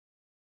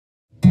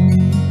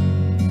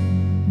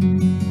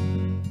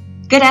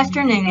Good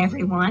afternoon,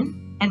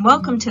 everyone, and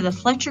welcome to the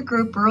Fletcher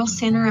Group Rural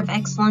Center of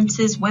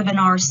Excellence's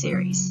webinar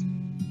series.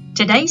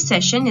 Today's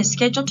session is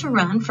scheduled to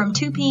run from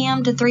 2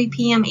 p.m. to 3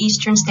 p.m.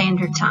 Eastern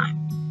Standard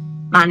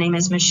Time. My name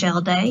is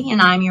Michelle Day,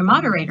 and I'm your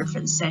moderator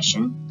for the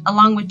session,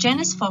 along with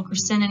Janice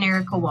Fulkerson and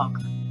Erica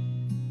Walker.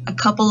 A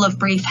couple of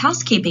brief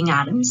housekeeping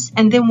items,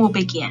 and then we'll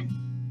begin.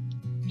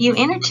 You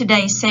entered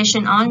today's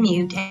session on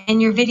mute,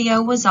 and your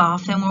video was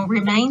off and will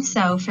remain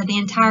so for the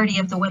entirety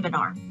of the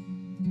webinar.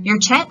 Your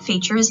chat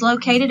feature is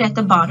located at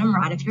the bottom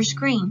right of your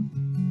screen.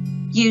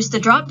 Use the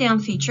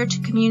drop-down feature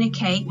to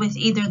communicate with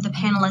either the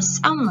panelists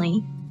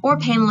only or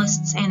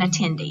panelists and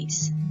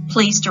attendees.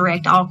 Please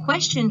direct all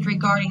questions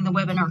regarding the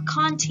webinar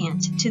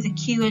content to the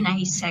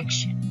Q&A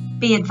section.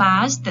 Be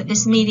advised that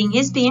this meeting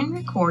is being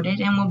recorded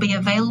and will be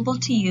available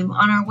to you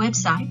on our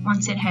website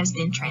once it has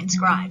been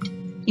transcribed.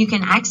 You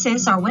can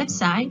access our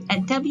website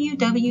at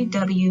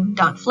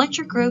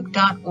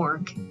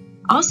www.fletchergroup.org.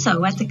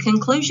 Also, at the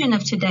conclusion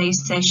of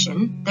today's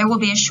session, there will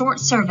be a short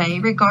survey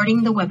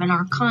regarding the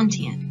webinar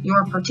content.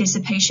 Your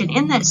participation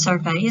in that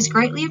survey is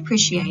greatly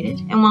appreciated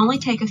and will only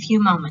take a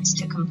few moments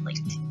to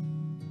complete.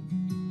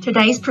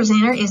 Today's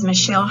presenter is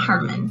Michelle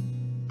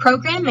Herrmann,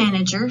 Program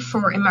Manager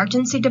for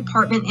Emergency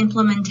Department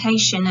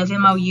Implementation of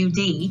MOUD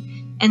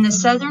in the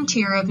Southern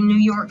Tier of New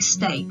York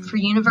State for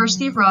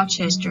University of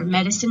Rochester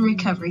Medicine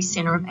Recovery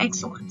Center of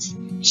Excellence.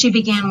 She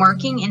began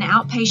working in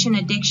outpatient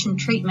addiction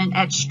treatment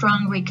at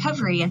Strong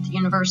Recovery at the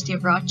University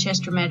of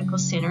Rochester Medical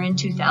Center in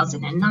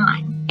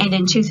 2009. And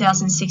in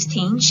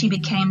 2016, she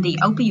became the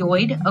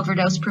Opioid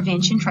Overdose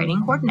Prevention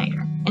Training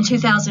Coordinator. In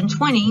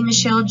 2020,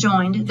 Michelle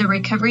joined the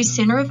Recovery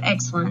Center of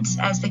Excellence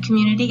as the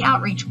Community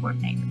Outreach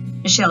Coordinator.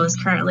 Michelle is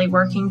currently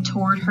working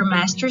toward her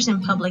Master's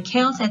in Public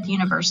Health at the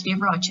University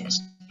of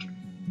Rochester.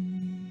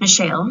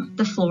 Michelle,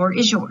 the floor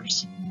is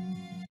yours.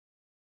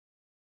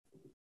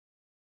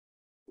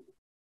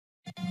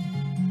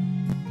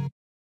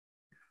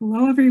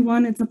 Hello,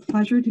 everyone. It's a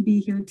pleasure to be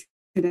here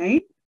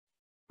today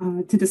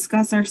to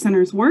discuss our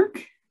center's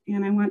work.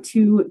 And I want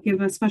to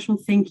give a special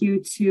thank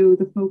you to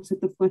the folks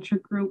at the Fletcher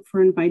Group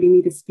for inviting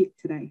me to speak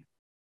today.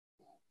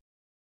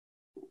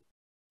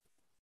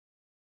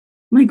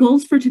 My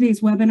goals for today's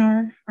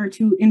webinar are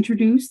to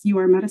introduce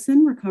UR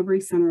Medicine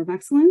Recovery Center of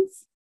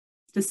Excellence,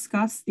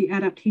 discuss the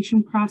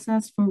adaptation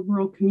process for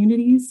rural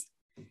communities,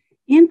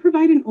 and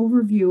provide an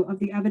overview of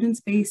the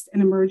evidence-based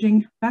and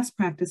emerging best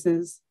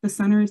practices the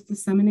center is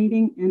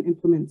disseminating and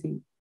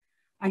implementing.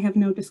 I have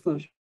no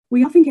disclosure.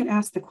 We often get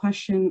asked the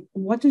question,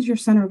 what does your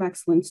Center of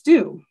Excellence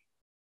do?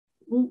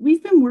 Well,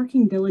 we've been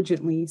working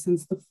diligently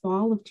since the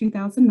fall of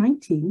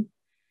 2019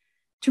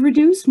 to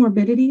reduce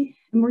morbidity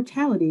and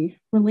mortality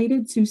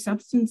related to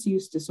substance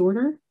use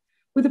disorder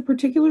with a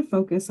particular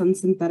focus on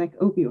synthetic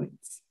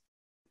opioids.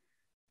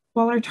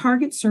 While our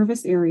target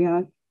service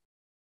area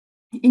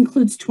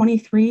includes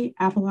 23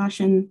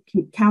 Appalachian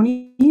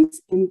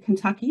counties in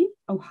Kentucky,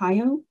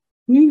 Ohio,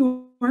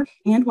 New York,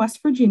 and West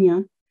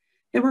Virginia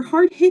that were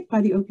hard hit by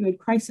the opioid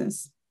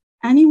crisis,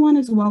 anyone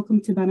is welcome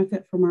to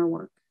benefit from our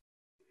work.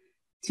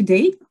 To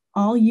date,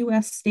 all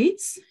U.S.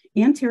 states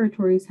and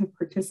territories have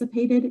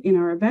participated in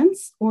our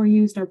events or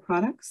used our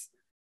products,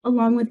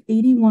 along with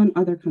 81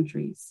 other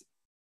countries.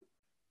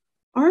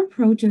 Our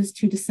approach is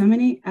to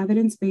disseminate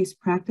evidence-based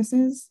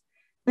practices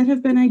that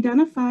have been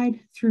identified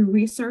through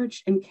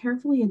research and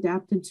carefully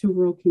adapted to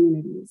rural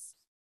communities.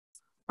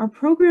 Our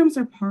programs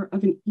are part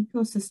of an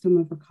ecosystem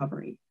of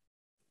recovery.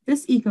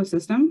 This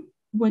ecosystem,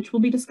 which will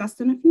be discussed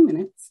in a few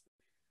minutes,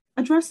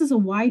 addresses a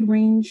wide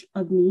range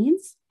of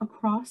needs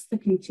across the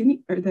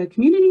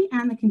community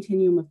and the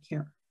continuum of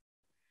care.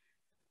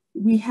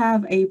 We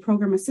have a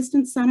program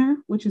assistance center,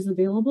 which is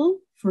available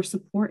for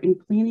support in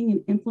planning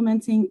and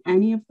implementing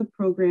any of the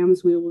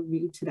programs we will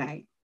review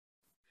today.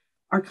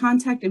 Our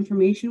contact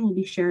information will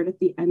be shared at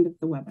the end of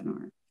the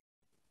webinar.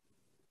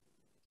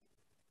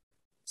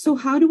 So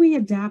how do we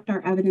adapt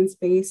our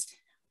evidence-based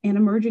and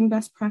emerging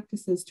best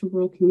practices to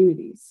rural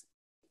communities?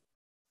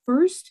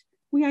 First,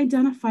 we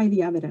identify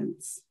the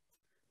evidence,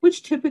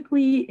 which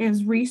typically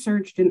is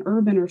researched in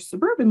urban or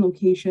suburban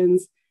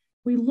locations.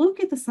 We look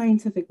at the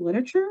scientific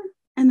literature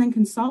and then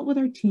consult with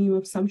our team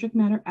of subject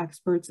matter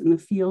experts in the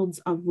fields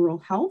of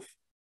rural health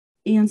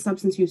and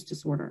substance use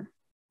disorder.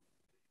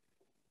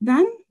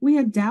 Then we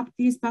adapt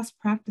these best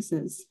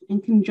practices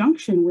in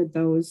conjunction with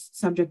those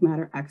subject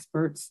matter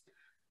experts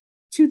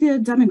to the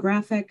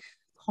demographic,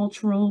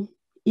 cultural,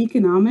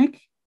 economic,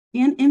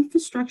 and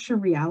infrastructure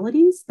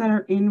realities that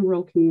are in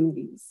rural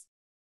communities.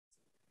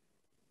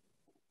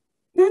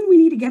 Then we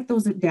need to get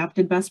those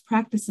adapted best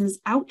practices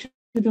out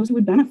to those who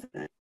would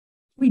benefit.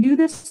 We do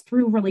this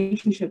through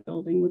relationship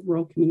building with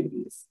rural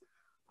communities.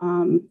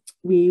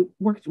 We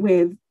worked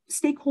with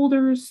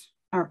stakeholders,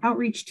 our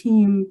outreach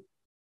team,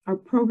 our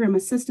program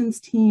assistance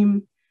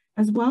team,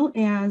 as well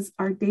as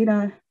our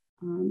data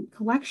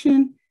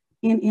collection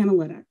and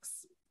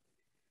analytics.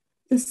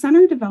 The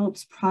center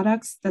develops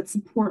products that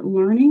support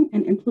learning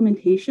and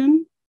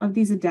implementation of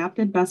these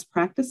adapted best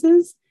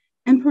practices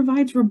and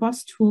provides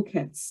robust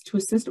toolkits to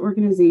assist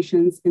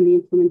organizations in the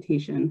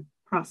implementation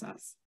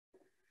process.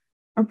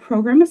 Our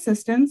program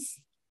assistance,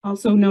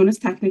 also known as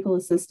technical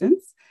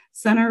assistance,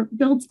 center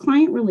builds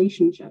client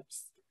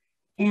relationships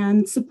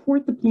and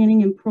support the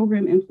planning and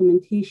program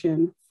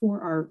implementation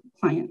for our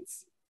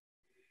clients.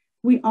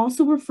 We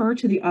also refer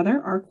to the other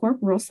RCorp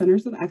Rural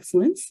Centers of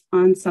Excellence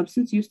on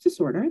Substance Use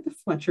Disorder, the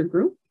Fletcher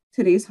Group,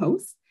 today's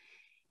host,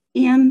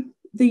 and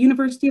the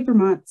University of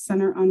Vermont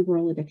Center on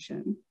Rural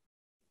Addiction.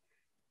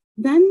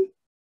 Then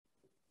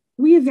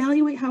we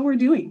evaluate how we're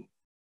doing.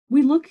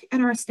 We look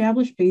at our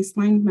established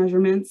baseline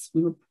measurements,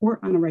 we report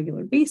on a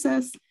regular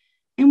basis,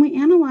 and we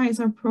analyze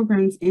our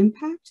program's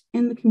impact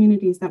in the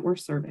communities that we're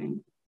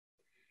serving.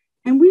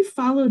 And we've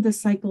followed this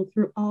cycle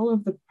through all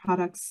of the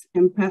products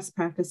and best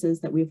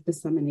practices that we've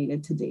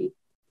disseminated to date.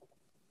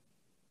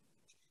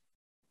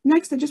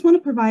 Next, I just want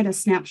to provide a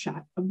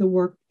snapshot of the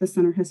work the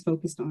center has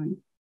focused on.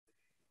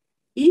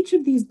 Each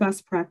of these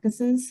best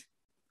practices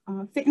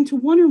fit into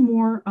one or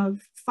more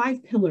of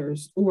 5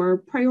 pillars or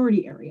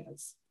priority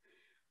areas.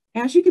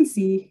 As you can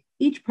see,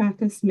 each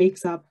practice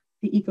makes up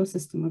the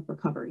ecosystem of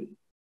recovery.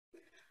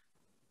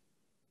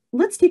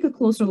 Let's take a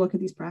closer look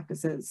at these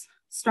practices,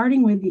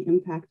 starting with the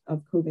impact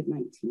of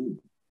COVID-19.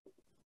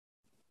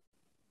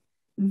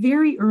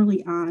 Very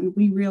early on,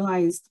 we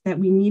realized that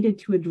we needed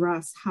to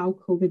address how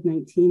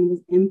COVID-19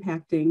 was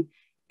impacting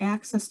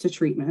access to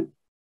treatment.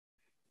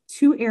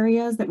 2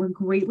 areas that were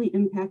greatly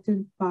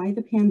impacted by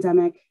the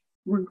pandemic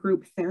were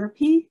group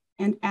therapy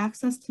and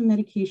access to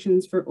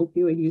medications for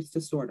opioid use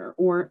disorder,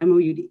 or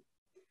MOUD,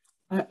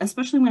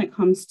 especially when it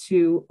comes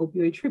to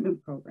opioid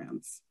treatment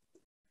programs.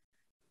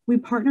 We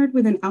partnered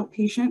with an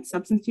outpatient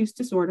substance use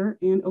disorder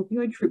and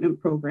opioid treatment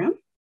program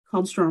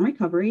called Strong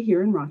Recovery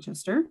here in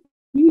Rochester,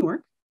 New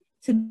York,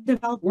 to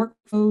develop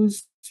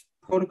workflows,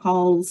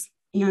 protocols,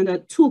 and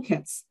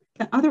toolkits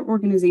that other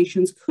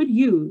organizations could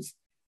use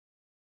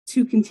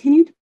to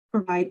continue to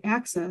provide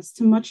access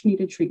to much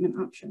needed treatment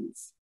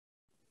options.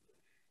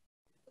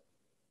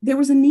 There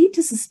was a need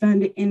to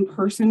suspend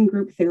in-person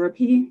group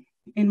therapy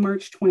in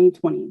March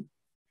 2020.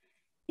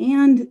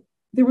 And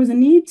there was a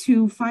need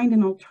to find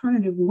an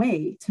alternative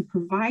way to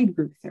provide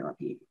group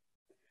therapy.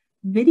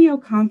 Video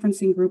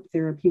conferencing group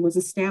therapy was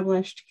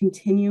established to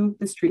continue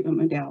this treatment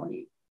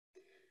modality.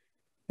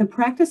 The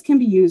practice can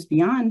be used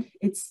beyond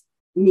its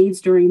needs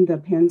during the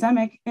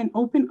pandemic and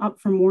open up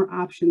for more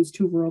options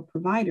to rural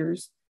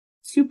providers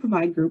to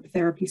provide group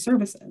therapy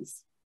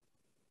services.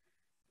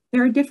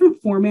 There are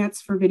different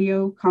formats for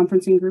video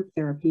conferencing group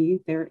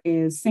therapy. There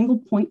is single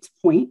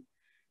point-to-point,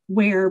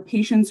 where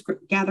patients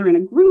gather in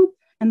a group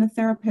and the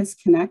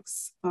therapist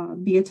connects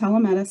via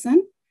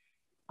telemedicine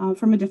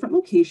from a different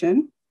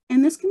location.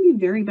 And this can be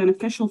very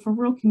beneficial for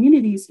rural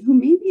communities who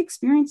may be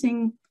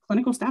experiencing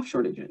clinical staff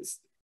shortages.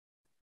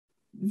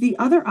 The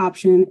other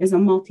option is a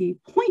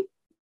multi-point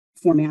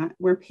format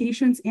where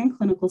patients and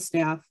clinical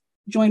staff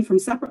join from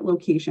separate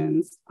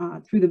locations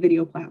through the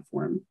video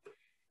platform.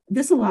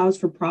 This allows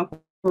for proper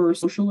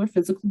social or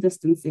physical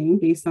distancing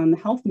based on the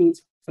health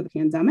needs for the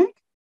pandemic,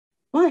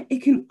 but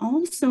it can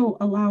also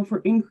allow for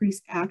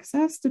increased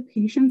access to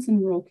patients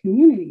in rural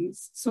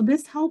communities. So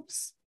this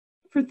helps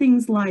for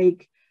things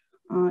like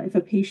if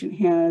a patient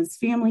has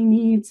family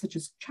needs such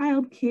as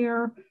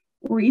childcare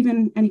or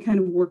even any kind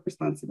of work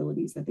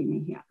responsibilities that they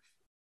may have.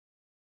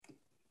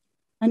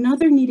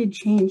 Another needed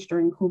change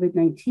during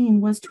COVID-19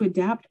 was to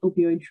adapt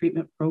opioid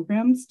treatment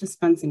programs'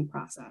 dispensing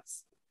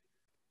process.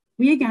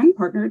 We again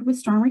partnered with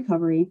Strong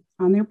Recovery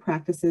on their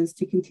practices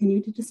to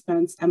continue to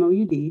dispense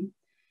MOUD.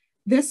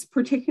 This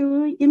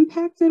particularly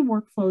impacted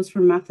workflows for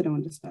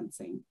methadone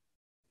dispensing.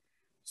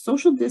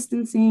 Social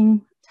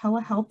distancing,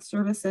 telehealth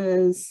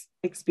services,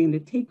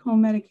 expanded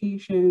take-home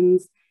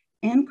medications,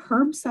 and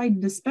curbside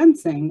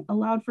dispensing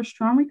allowed for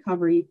Strong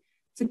Recovery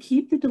to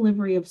keep the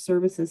delivery of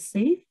services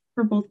safe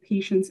for both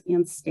patients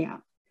and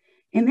staff.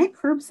 And that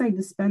curbside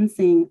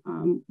dispensing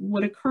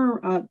would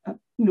occur,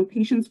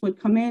 patients would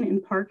come in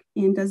and park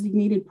in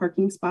designated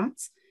parking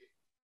spots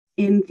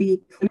in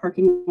the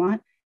parking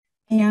lot,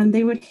 and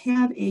they would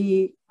have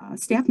a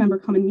staff member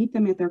come and meet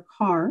them at their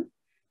car,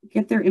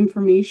 get their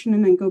information,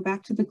 and then go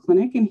back to the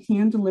clinic and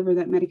hand deliver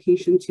that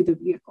medication to the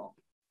vehicle.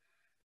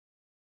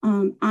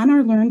 On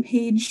our Learn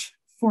page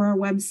for our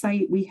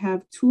website, we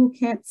have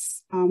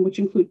toolkits, which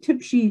include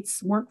tip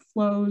sheets,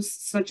 workflows,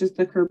 such as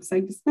the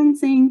curbside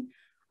dispensing,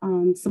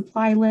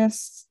 supply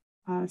lists,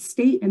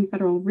 state and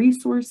federal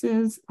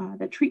resources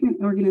that treatment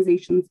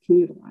organizations can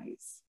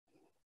utilize.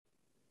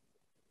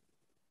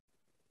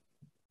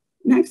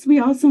 Next, we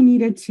also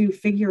needed to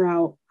figure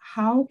out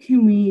how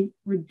can we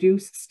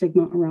reduce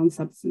stigma around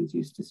substance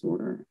use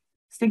disorder.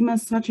 Stigma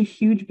is such a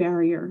huge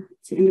barrier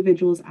to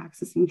individuals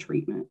accessing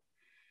treatment.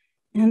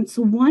 And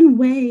so one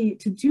way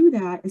to do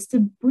that is to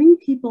bring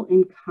people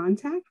in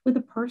contact with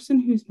a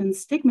person who's been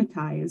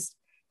stigmatized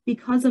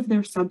because of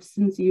their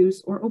substance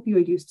use or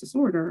opioid use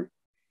disorder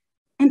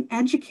and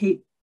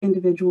educate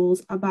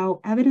individuals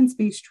about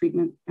evidence-based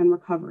treatment and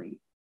recovery.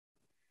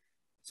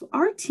 So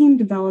our team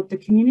developed a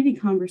community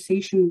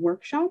conversation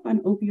workshop on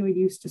opioid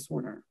use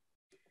disorder.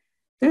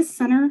 This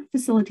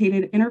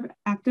center-facilitated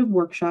interactive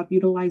workshop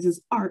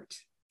utilizes art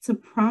to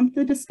prompt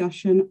the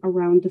discussion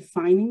around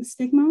defining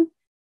stigma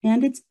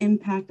and its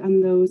impact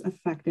on those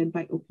affected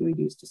by opioid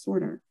use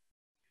disorder.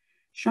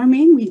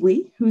 Charmaine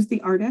Wheatley, who's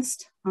the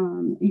artist,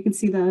 you can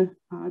see the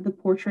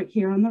portrait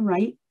here on the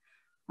right.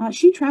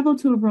 She traveled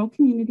to a rural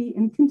community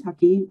in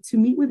Kentucky to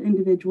meet with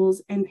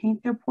individuals and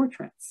paint their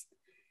portraits.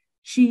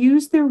 She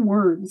used their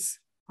words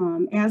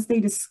as they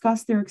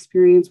discussed their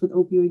experience with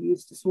opioid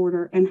use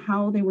disorder and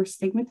how they were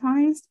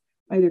stigmatized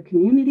by their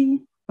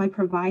community, by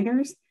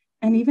providers,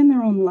 and even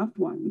their own loved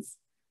ones.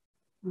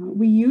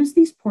 We use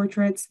these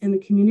portraits in the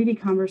Community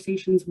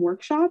Conversations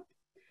workshop,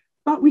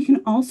 but we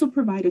can also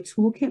provide a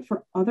toolkit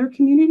for other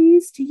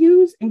communities to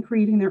use in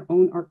creating their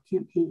own art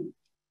campaign.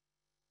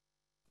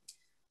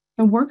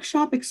 The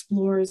workshop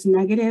explores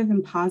negative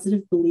and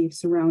positive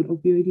beliefs around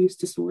opioid use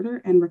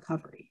disorder and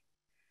recovery.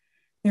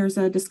 There's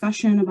a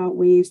discussion about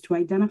ways to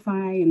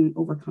identify and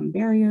overcome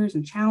barriers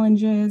and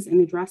challenges in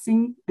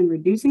addressing and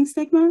reducing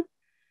stigma.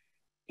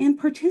 And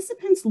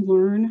participants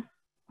learn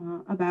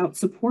about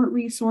support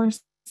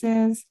resources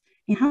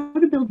and how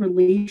to build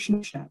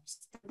relationships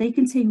that they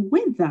can take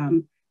with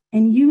them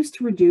and use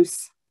to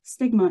reduce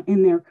stigma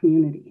in their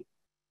community.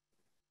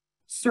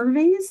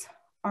 Surveys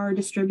are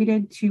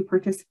distributed to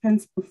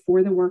participants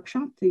before the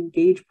workshop to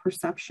gauge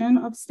perception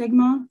of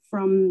stigma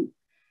from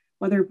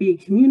whether it be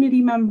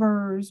community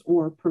members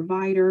or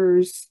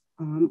providers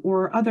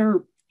or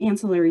other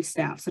ancillary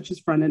staff, such as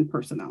front-end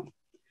personnel.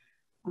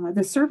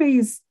 The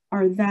surveys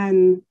are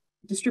then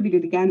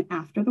distributed again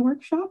after the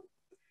workshop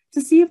to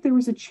see if there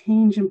was a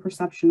change in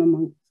perception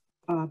among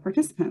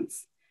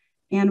participants.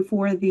 And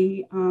for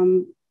the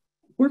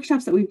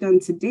workshops that we've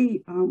done to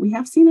date, we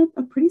have seen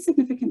a pretty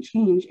significant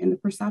change in the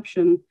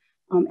perception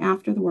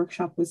after the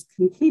workshop was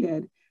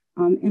completed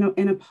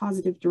in a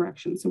positive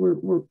direction. So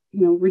we're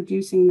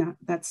reducing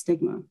that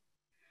stigma.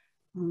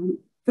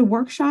 The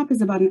workshop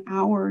is about an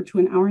hour to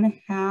an hour and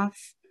a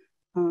half,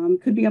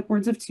 could be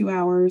upwards of 2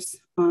 hours,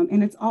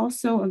 and it's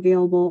also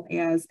available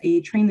as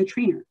a train the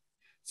trainer.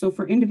 So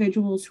for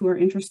individuals who are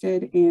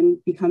interested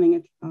in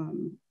becoming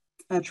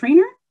a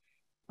trainer,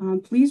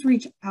 please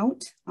reach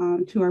out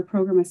to our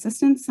Program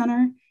Assistance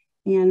Center,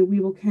 and we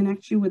will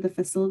connect you with a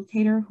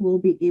facilitator who will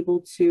be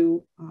able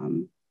to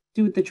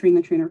do the Train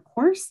the Trainer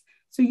course,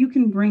 so you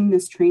can bring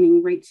this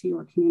training right to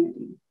your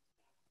community.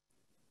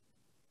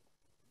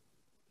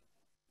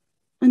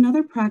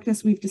 Another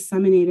practice we've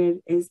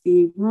disseminated is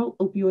the Rural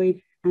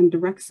Opioid and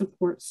Direct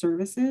Support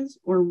Services,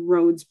 or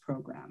ROADS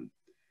program.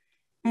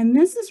 And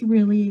this is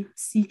really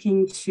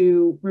seeking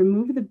to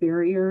remove the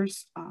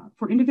barriers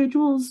for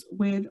individuals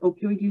with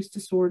opioid use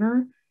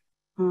disorder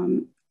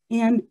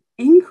and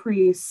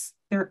increase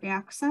their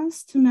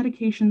access to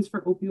medications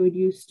for opioid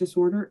use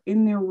disorder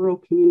in their rural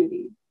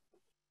community.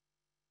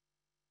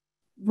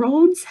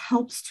 ROADS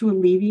helps to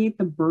alleviate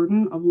the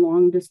burden of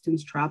long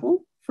distance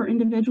travel for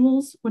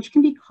individuals, which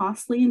can be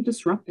costly and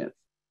disruptive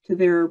to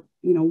their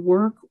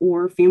work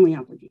or family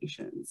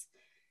obligations.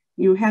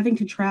 Having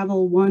to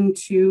travel 1,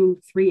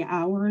 2, 3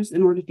 hours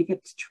in order to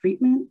get to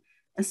treatment,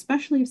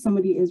 especially if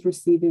somebody is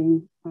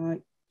receiving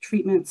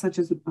treatment such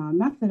as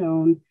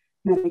methadone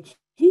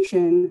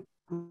medication,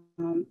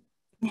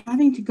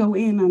 having to go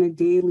in on a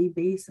daily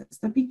basis,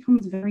 that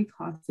becomes very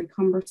costly,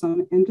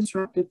 cumbersome, and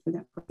disruptive for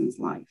that person's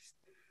life.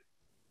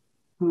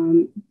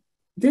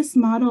 This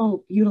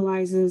model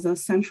utilizes a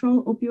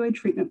central opioid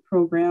treatment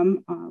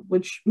program,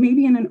 which may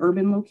be in an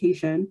urban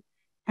location,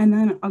 and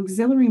then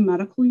auxiliary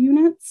medical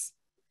units,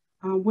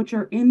 which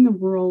are in the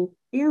rural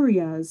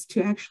areas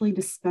to actually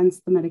dispense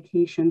the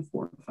medication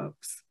for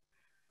folks.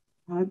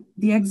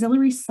 The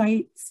auxiliary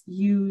sites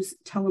use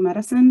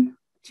telemedicine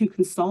to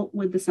consult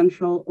with the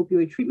central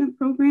opioid treatment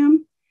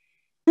program,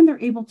 and they're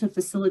able to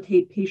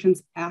facilitate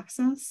patients'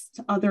 access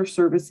to other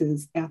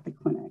services at the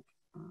clinic.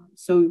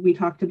 So we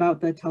talked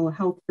about the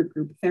telehealth for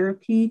group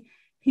therapy.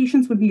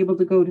 Patients would be able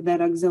to go to that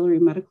auxiliary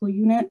medical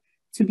unit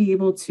to be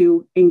able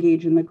to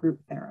engage in the group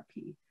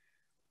therapy.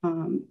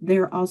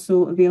 They're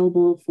also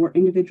available for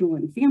individual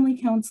and family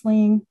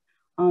counseling.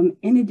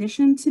 In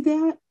addition to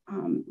that,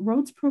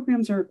 ROADS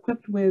programs are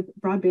equipped with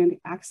broadband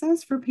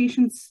access for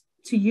patients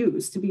to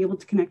use to be able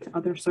to connect to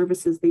other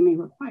services they may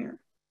require.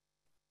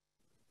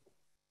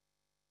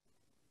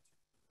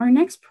 Our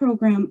next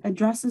program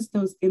addresses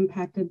those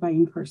impacted by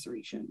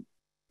incarceration.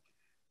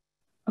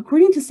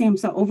 According to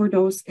SAMHSA,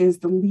 overdose is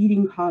the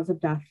leading cause of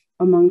death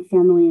among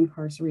formerly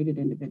incarcerated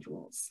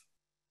individuals.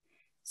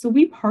 So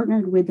we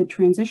partnered with the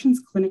Transitions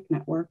Clinic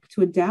Network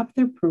to adapt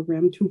their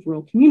program to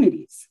rural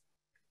communities.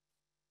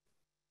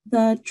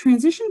 The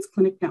Transitions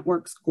Clinic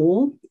Network's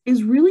goal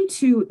is really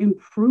to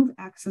improve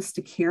access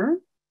to care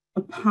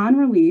upon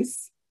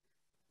release,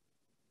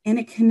 and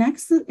it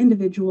connects the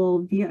individual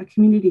via a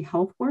community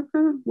health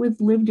worker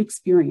with lived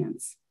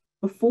experience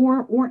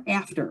before or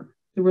after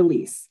the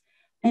release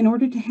in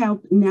order to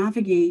help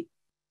navigate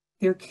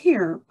their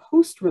care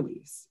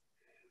post-release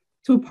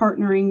to a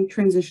partnering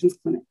Transitions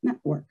Clinic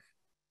Network.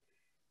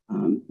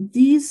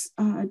 These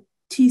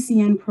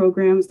TCN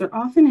programs, they're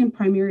often in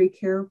primary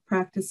care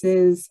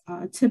practices,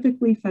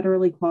 typically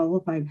federally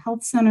qualified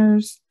health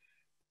centers,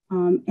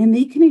 And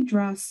they can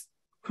address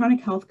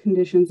chronic health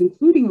conditions,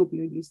 including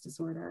opioid use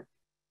disorder,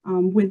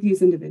 with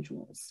these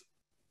individuals.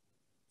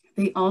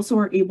 They also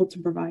are able to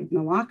provide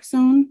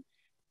naloxone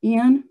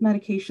and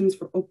medications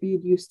for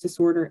opioid use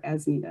disorder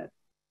as needed.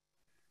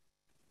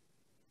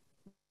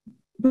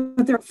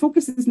 But their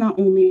focus is not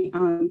only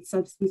on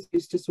substance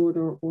use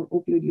disorder or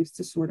opioid use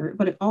disorder,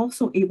 but it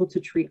also able to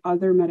treat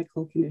other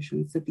medical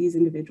conditions that these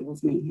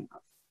individuals may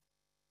have.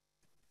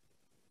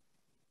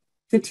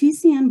 The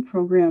TCN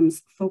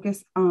programs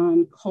focus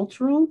on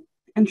cultural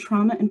and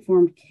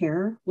trauma-informed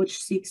care,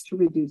 which seeks to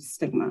reduce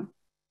stigma.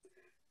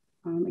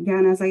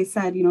 Again, as I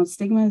said,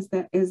 stigma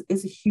is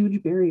a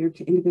huge barrier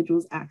to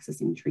individuals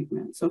accessing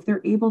treatment. So if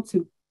they're able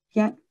to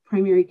get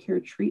primary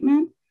care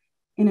treatment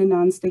in a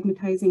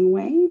non-stigmatizing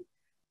way,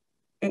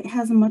 it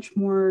has a much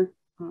more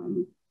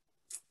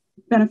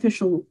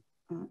beneficial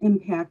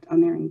impact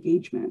on their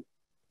engagement.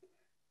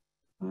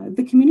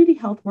 The community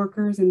health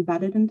workers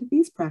embedded into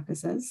these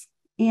practices,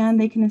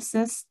 and they can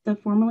assist the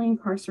formerly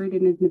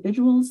incarcerated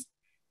individuals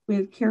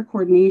with care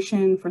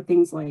coordination for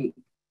things like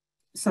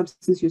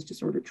substance use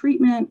disorder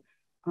treatment,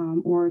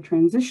 or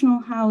transitional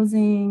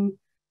housing,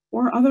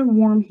 or other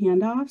warm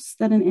handoffs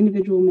that an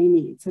individual may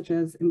need, such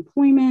as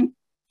employment,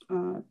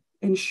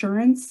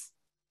 insurance,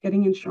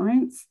 getting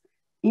insurance,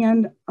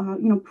 and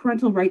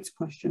parental rights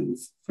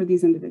questions for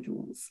these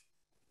individuals.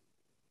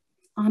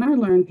 On our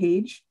Learn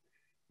page,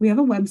 we have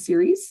a web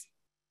series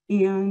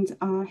and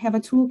have a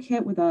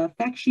toolkit with a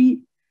fact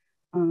sheet,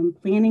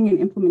 planning and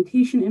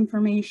implementation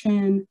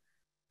information.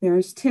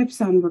 There's tips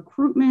on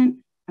recruitment.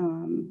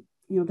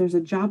 There's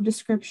a job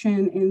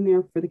description in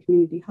there for the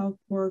community health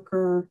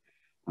worker,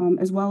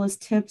 as well as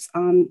tips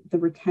on the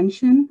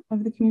retention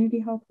of the community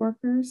health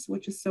workers,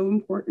 which is so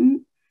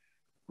important.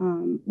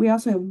 We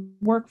also have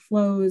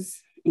workflows,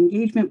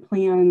 engagement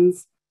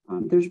plans.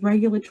 There's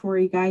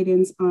regulatory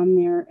guidance on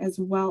there, as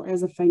well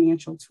as a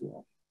financial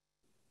tool.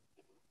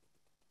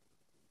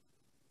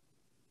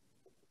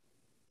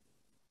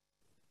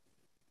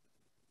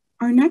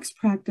 Our next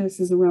practice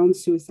is around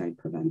suicide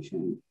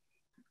prevention.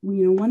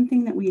 One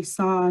thing that we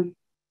saw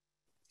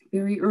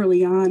very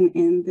early on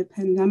in the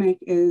pandemic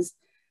is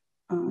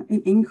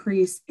an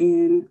increase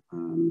in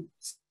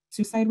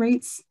suicide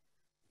rates,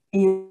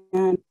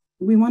 and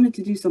we wanted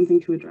to do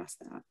something to address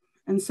that.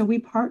 And so we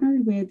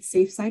partnered with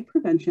SafeSide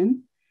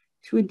Prevention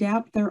to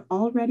adapt their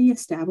already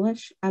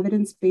established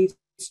evidence-based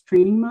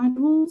training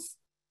modules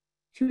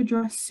to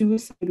address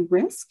suicide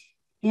risk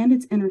and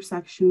its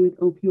intersection with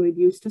opioid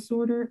use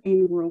disorder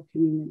in rural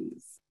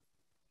communities.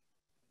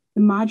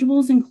 The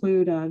modules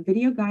include a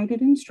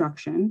video-guided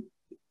instruction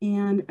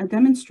and a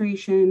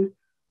demonstration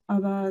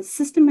of a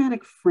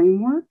systematic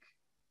framework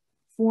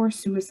for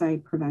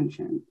suicide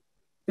prevention.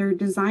 They're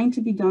designed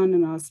to be done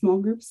in a small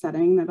group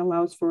setting that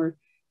allows for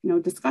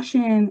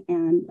discussion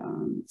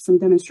and some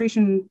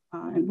demonstration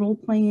and role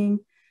playing.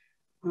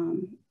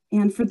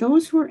 And for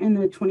those who are in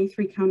the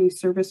 23 county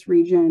service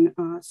region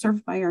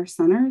served by our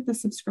center, the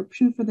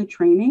subscription for the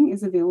training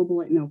is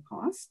available at no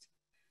cost.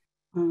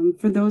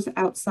 For those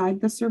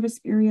outside the service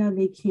area,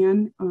 they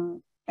can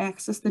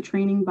access the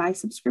training by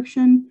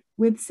subscription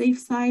with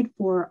SafeSide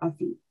for a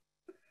fee.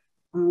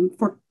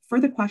 For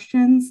further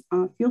questions,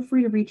 feel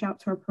free to reach out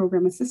to our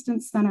Program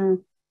Assistance Center.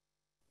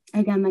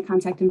 Again, the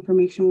contact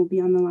information will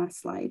be on the last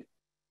slide.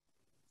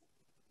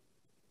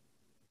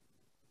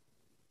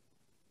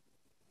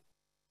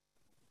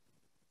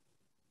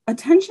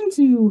 Attention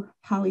to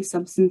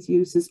polysubstance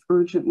use is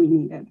urgently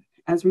needed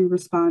as we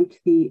respond to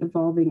the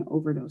evolving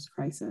overdose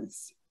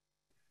crisis.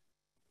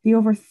 The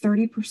over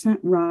 30%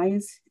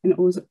 rise in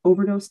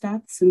overdose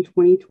deaths in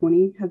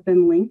 2020 have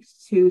been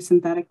linked to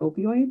synthetic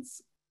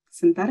opioids,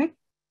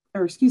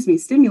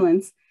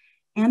 stimulants,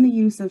 and the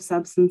use of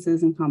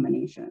substances in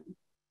combination.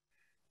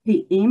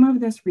 The aim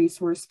of this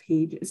resource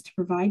page is to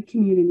provide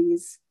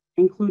communities,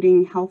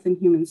 including health and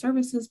human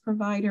services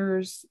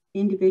providers,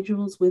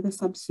 individuals with a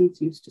substance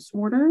use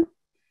disorder,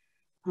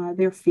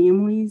 their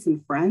families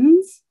and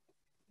friends,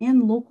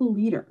 and local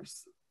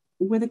leaders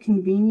with a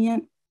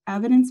convenient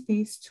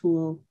evidence-based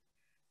tool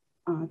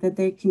that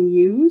they can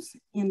use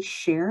and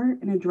share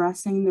in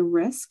addressing the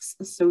risks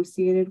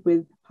associated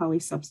with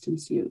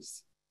polysubstance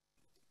use.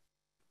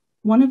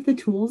 One of the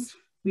tools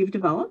we've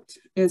developed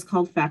is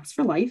called Facts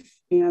for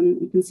Life,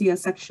 and you can see a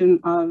section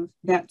of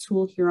that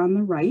tool here on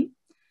the right.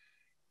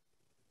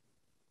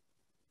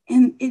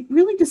 And it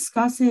really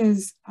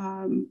discusses,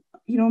 a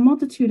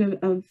multitude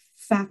of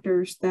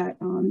factors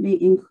that may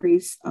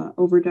increase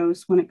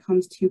overdose when it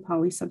comes to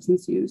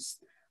polysubstance use.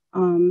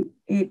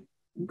 It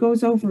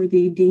goes over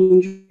the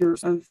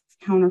dangers of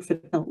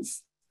counterfeit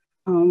pills,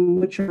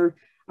 which are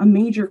a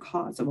major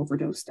cause of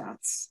overdose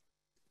deaths.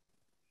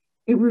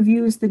 It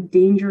reviews the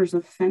dangers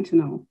of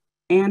fentanyl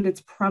and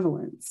its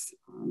prevalence.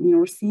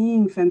 We're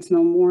seeing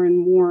fentanyl more and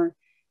more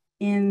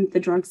in the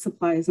drug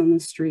supplies on the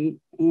street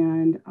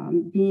and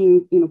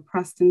being,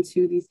 pressed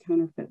into these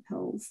counterfeit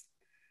pills.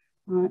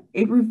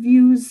 It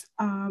reviews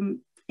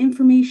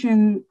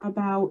information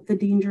about the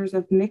dangers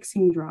of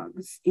mixing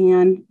drugs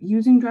and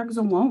using drugs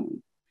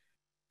alone.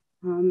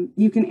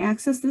 You can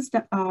access this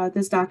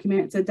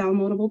document. It's a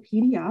downloadable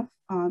PDF.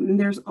 And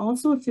there's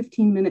also a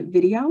 15-minute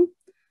video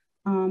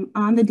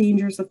on the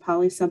dangers of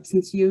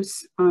polysubstance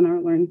use on our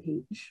Learn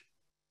page.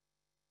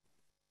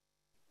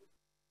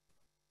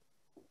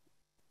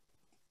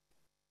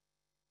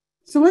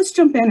 So let's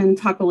jump in and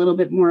talk a little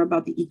bit more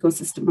about the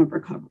ecosystem of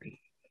recovery.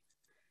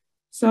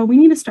 So we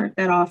need to start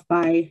that off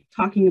by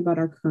talking about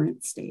our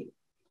current state.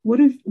 What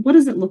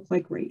does it look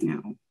like right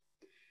now?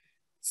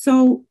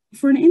 So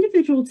for an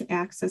individual to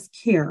access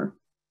care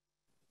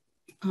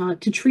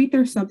to treat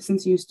their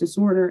substance use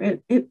disorder,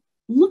 it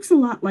looks a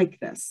lot like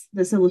this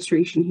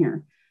illustration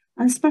here,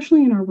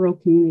 especially in our rural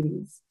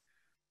communities.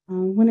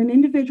 When an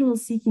individual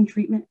is seeking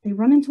treatment, they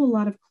run into a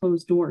lot of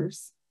closed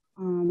doors.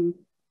 And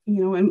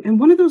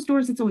one of those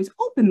doors that's always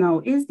open,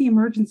 though, is the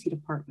emergency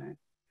department.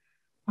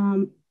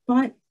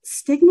 But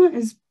stigma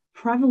is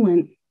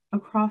prevalent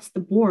across the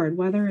board,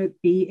 whether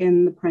it be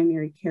in the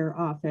primary care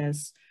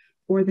office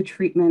or the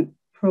treatment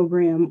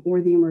program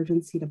or the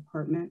emergency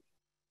department.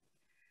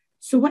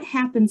 So what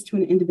happens to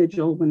an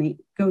individual when they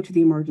go to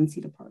the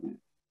emergency department?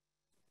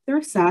 They're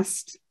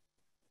assessed,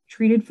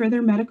 treated for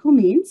their medical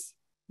needs,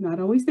 not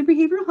always their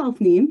behavioral health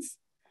needs,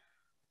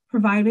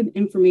 provided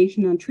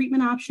information on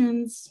treatment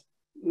options,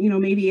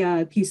 maybe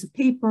a piece of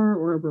paper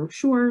or a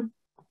brochure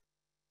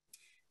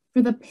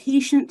for the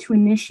patient to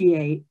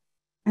initiate,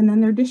 and then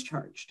they're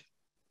discharged.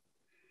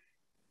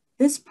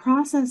 This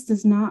process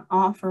does not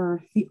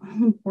offer the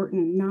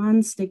all-important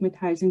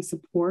non-stigmatizing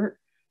support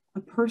a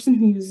person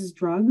who uses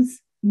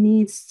drugs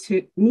needs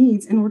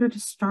in order to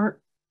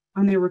start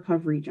on their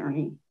recovery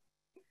journey.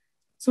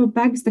 So it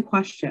begs the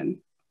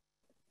question,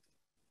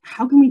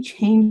 how can we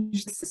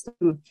change the system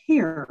of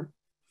care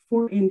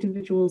for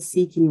individuals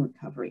seeking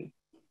recovery?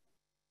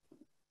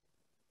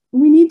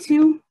 We need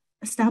to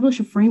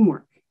establish a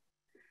framework.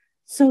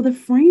 So the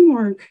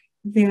framework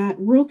that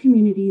rural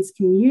communities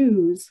can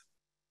use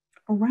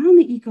around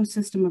the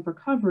ecosystem of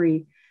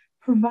recovery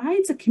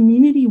provides a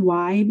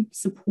community-wide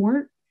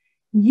support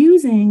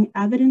using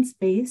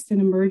evidence-based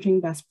and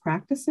emerging best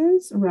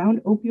practices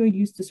around opioid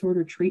use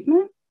disorder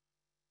treatment.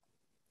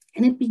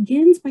 And it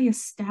begins by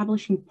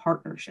establishing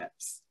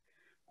partnerships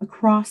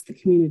across the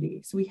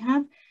community. So we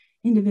have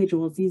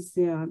individuals, these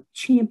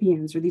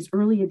champions or these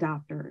early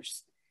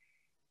adopters,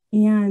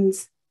 and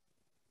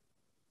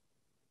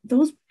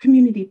those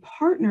community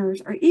partners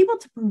are able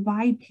to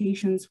provide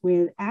patients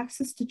with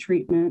access to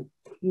treatment,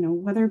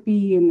 whether it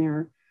be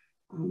in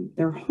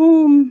their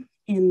home,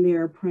 in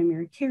their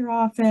primary care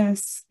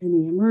office, in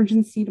the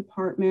emergency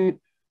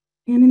department,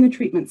 and in the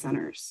treatment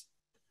centers.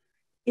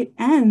 It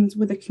ends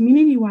with a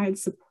community-wide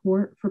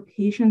support for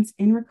patients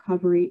in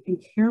recovery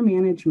and care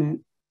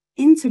management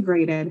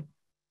integrated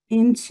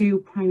into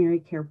primary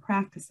care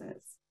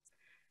practices.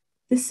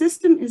 The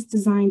system is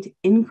designed to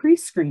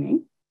increase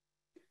screening,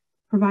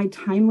 provide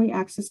timely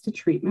access to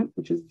treatment,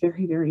 which is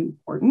very, very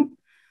important,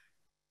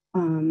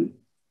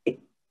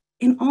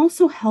 and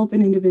also help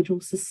an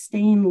individual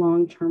sustain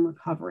long-term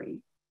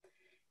recovery.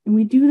 And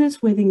we do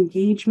this with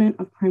engagement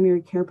of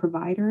primary care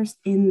providers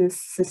in this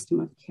system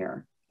of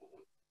care.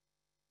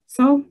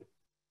 So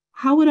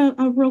how would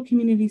a rural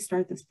community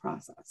start this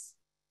process?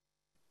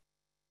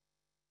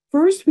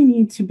 First, we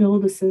need to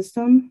build a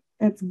system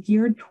that's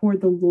geared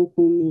toward the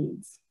local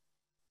needs.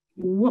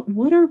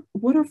 What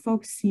are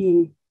folks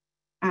seeing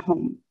at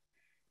home?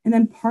 And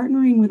then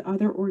partnering with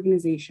other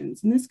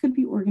organizations. And this could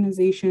be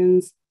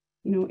organizations,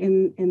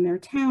 in their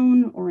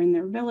town or in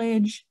their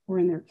village or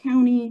in their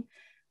county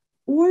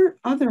or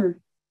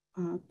other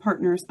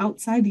partners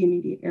outside the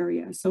immediate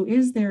area. So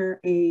is there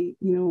a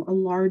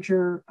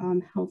larger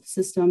health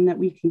system that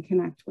we can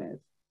connect with?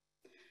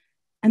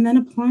 And then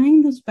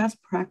applying those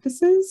best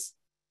practices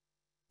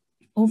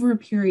over a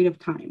period of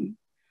time.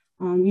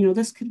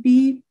 This could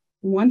be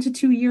 1 to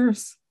 2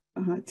 years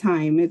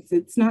time.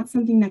 It's not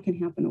something that can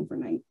happen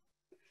overnight.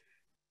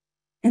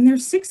 And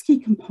there's 6 key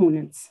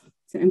components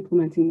to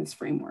implementing this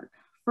framework.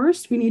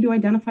 First, we need to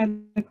identify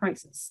the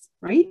crisis,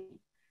 right?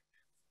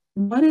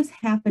 What is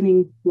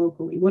happening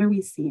locally? What are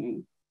we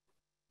seeing?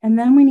 And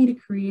then we need to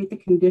create the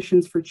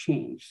conditions for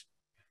change.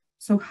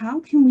 So how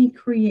can we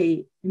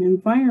create an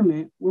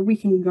environment where we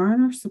can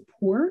garner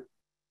support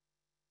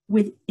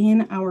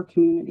within our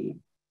community?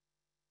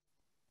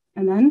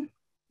 And then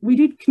we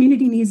do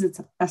community needs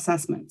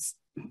assessments.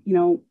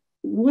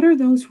 What are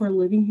those who are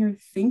living here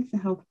think the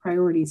health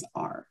priorities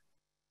are?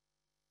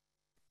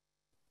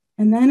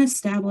 And then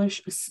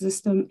establish a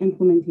system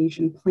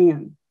implementation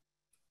plan.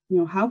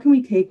 How can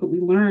we take what we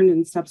learned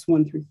in steps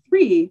 1 through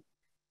 3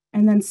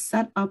 and then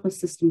set up a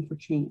system for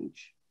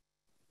change?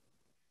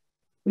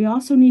 We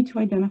also need to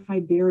identify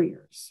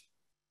barriers.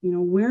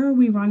 Where are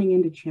we running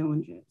into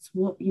challenges?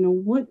 What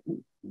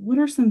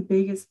are some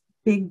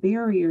big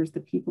barriers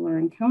that people are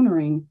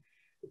encountering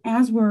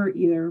as we're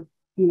either,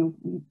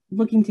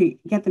 looking to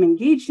get them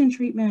engaged in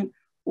treatment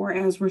or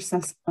as we're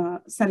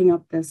setting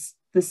up this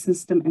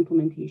system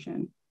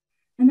implementation?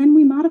 And then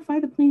we modify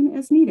the plan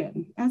as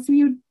needed, as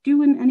we would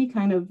do in any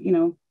kind of,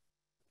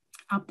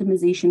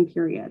 optimization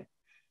period.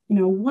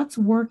 what's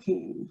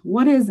working,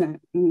 what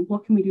isn't, and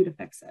what can we do to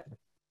fix it?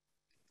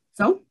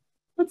 So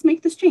let's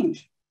make this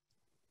change.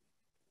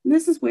 And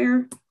this is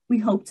where we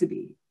hope to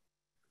be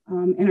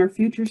in our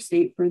future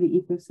state for the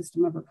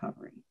ecosystem of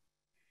recovery.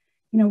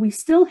 We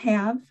still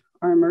have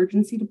our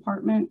emergency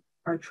department,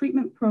 our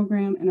treatment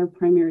program, and our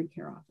primary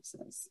care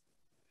offices.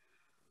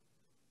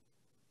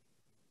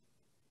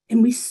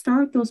 And we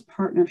start those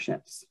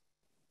partnerships.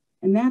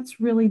 And that's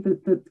really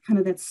the kind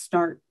of that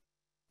start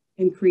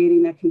in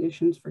creating that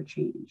conditions for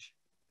change.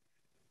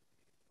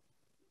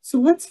 So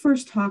let's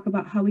first talk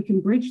about how we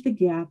can bridge the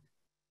gap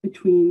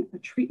between a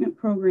treatment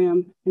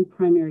program and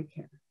primary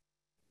care.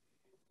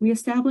 We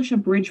establish a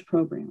bridge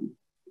program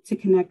to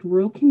connect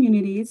rural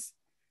communities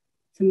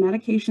to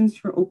medications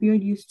for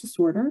opioid use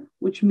disorder,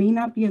 which may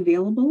not be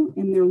available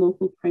in their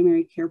local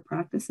primary care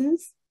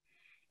practices.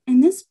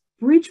 And this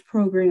bridge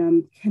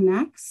program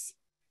connects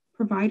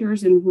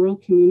providers in rural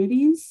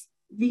communities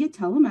via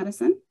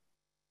telemedicine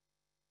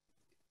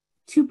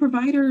to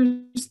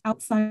providers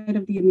outside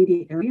of the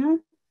immediate area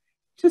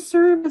to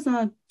serve as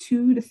a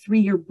 2 to 3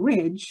 year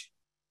bridge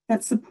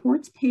that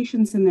supports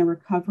patients in their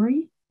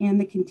recovery and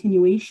the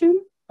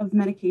continuation of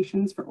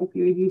medications for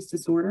opioid use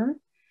disorder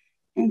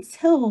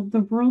until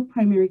the rural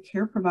primary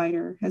care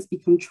provider has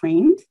become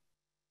trained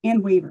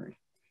and waivered.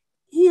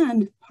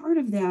 And part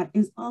of that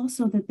is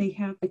also that they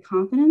have the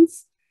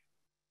confidence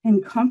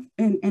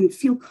and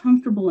feel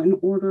comfortable in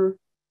order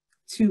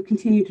to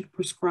continue to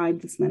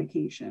prescribe this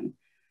medication.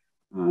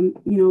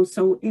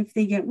 So if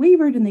they get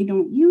waivered and they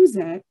don't use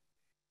it,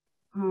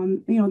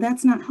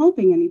 that's not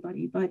helping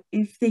anybody. But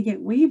if they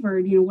get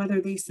waivered,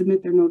 whether they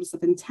submit their notice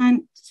of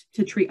intent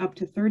to treat up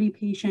to 30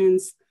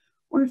 patients,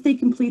 or if they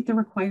complete the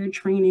required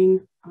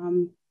training,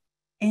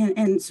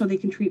 and so they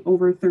can treat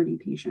over 30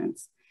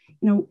 patients,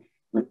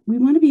 we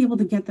want to be able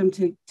to get them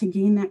to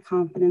gain that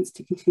confidence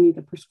to continue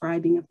the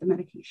prescribing of the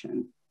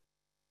medication.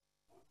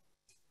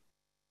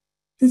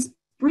 This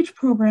bridge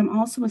program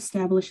also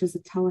establishes a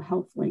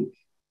telehealth link.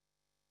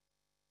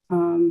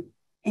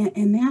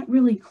 And that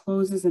really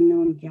closes a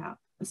known gap,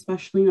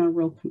 especially in our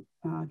rural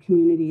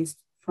communities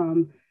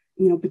from,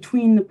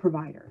 between the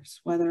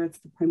providers, whether it's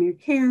the primary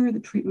care, the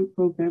treatment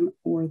program,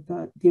 or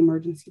the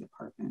emergency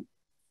department.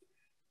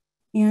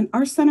 And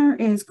our center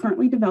is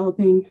currently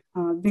developing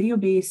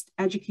video-based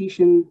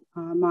education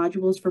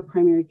modules for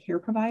primary care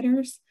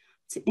providers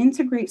to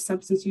integrate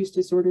substance use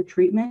disorder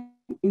treatment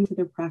into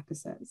their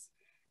practices.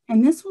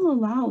 And this will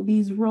allow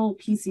these rural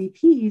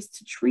PCPs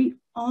to treat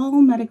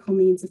all medical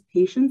needs of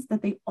patients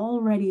that they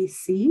already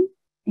see,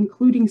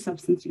 including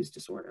substance use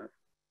disorder.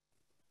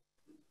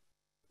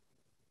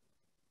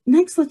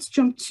 Next, let's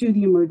jump to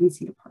the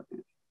emergency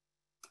department,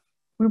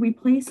 where we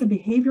place a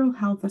behavioral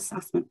health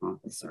assessment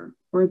officer,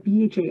 or a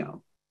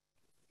BHAO.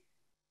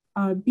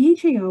 A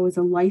BHAO is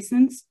a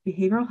licensed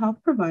behavioral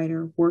health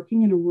provider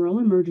working in a rural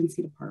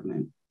emergency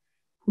department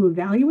who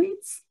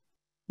evaluates,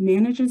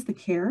 manages the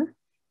care,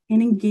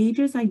 and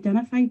engages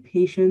identified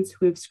patients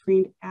who have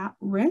screened at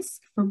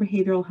risk for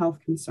behavioral health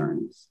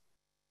concerns.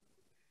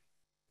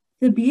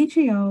 The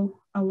BHAO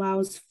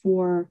allows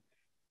for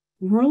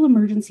rural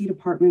emergency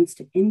departments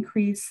to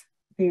increase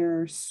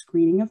their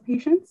screening of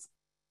patients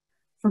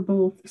for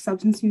both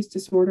substance use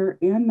disorder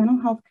and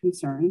mental health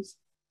concerns,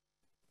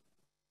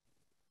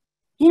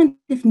 and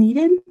if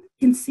needed,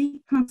 can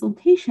seek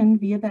consultation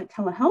via that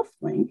telehealth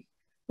link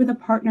with a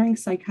partnering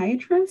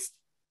psychiatrist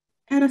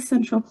at a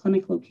central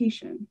clinic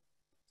location.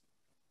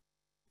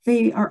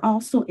 They are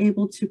also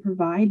able to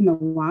provide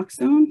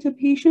naloxone to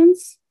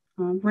patients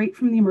right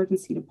from the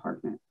emergency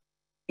department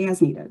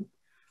as needed.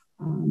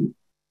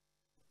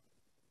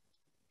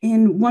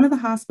 In one of the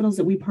hospitals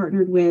that we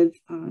partnered with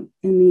in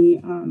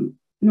the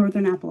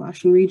Northern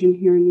Appalachian region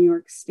here in New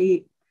York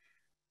State,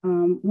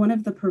 one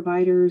of the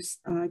providers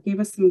gave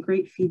us some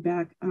great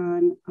feedback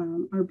on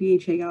our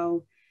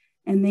BHAO,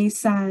 and they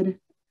said,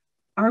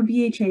 our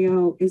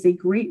BHAO is a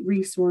great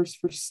resource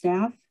for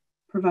staff,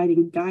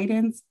 providing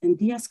guidance and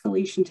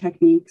de-escalation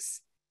techniques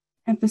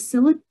and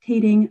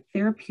facilitating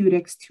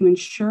therapeutics to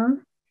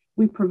ensure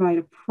we provide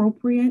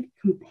appropriate,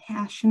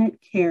 compassionate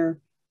care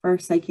for our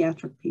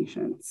psychiatric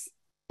patients.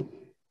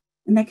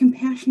 And that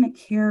compassionate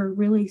care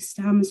really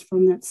stems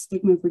from that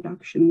stigma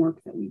reduction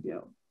work that we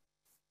do.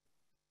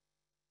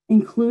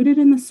 Included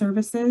in the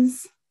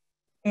services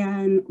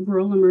and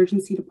rural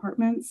emergency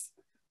departments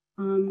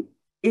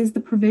is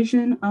the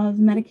provision of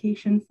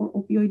medication for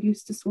opioid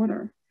use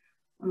disorder.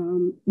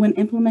 When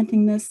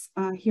implementing this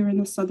here in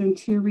the Southern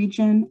Tier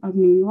region of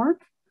New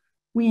York,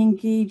 we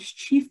engage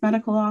chief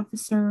medical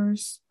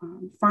officers,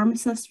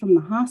 pharmacists from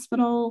the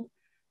hospital,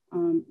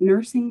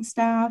 nursing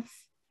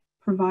staff,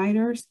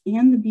 providers,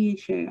 and the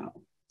BHAO.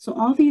 So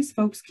all these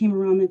folks came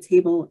around the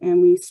table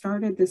and we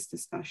started this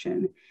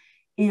discussion.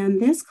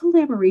 And this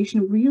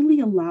collaboration really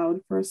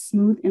allowed for a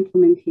smooth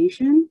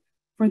implementation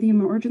for the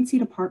emergency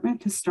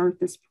department to start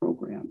this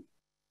program.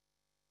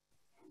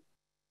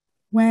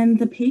 When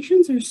the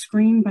patients are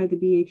screened by the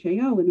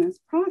BHAO in this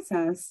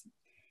process,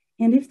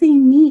 and if they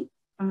meet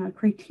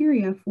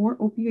criteria for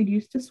opioid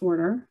use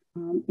disorder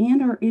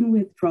and are in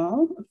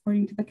withdrawal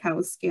according to the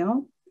COWS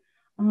scale,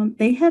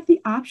 they have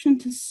the option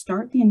to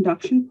start the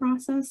induction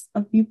process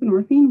of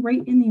buprenorphine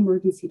right in the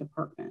emergency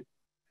department.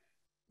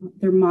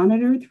 They're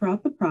monitored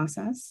throughout the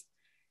process.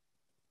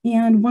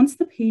 And once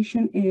the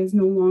patient is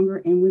no longer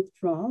in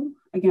withdrawal,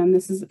 again,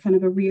 this is kind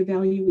of a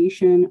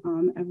reevaluation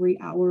every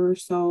hour or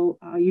so,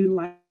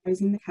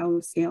 utilizing the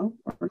COWS scale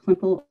or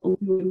clinical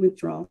opioid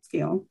withdrawal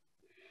scale,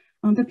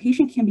 the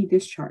patient can be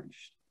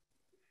discharged.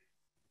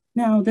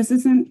 Now, this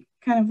isn't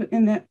kind of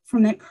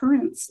from that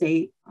current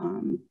state,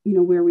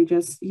 where we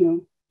just,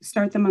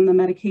 start them on the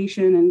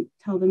medication and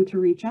tell them to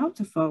reach out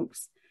to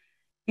folks.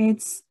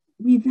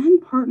 We then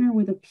partner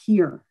with a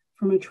peer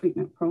from a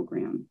treatment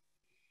program.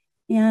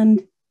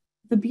 And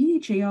the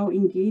BHAO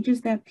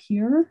engages that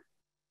peer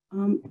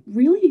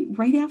really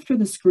right after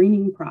the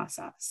screening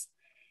process.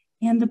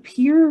 And the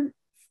peer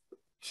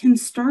can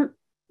start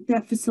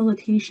that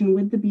facilitation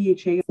with the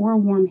BHA or a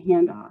warm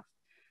handoff.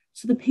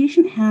 So the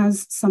patient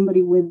has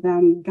somebody with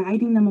them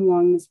guiding them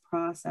along this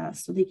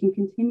process so they can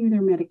continue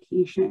their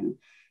medication.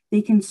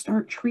 They can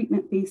start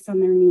treatment based on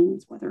their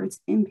needs, whether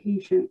it's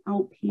inpatient,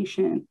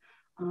 outpatient,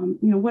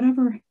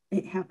 whatever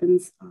it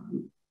happens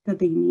that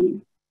they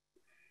need.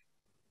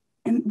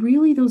 And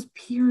really those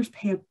peers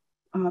play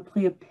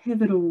a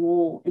pivotal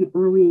role in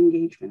early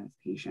engagement of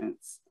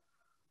patients.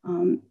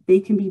 They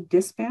can be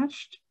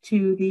dispatched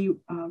to the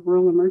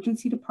rural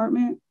emergency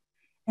department,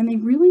 and they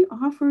really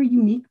offer a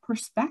unique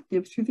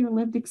perspective through their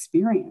lived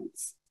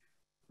experience.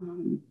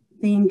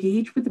 They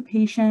engage with the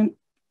patient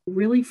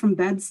really from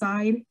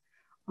bedside,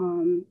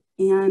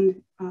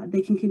 and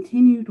they can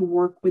continue to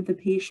work with the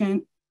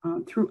patient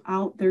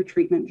throughout their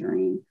treatment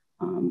journey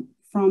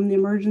from the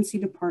emergency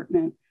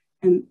department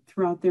and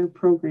throughout their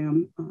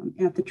program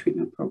at the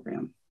treatment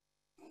program.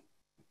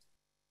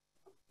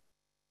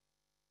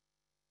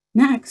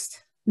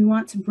 Next, we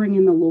want to bring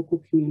in the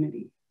local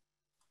community.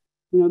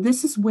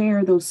 This is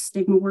where those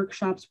stigma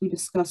workshops we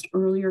discussed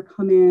earlier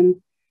come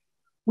in.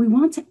 We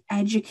want to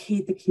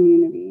educate the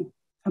community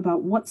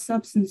about what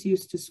substance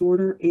use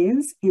disorder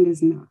is and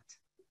is not.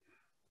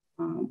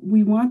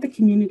 We want the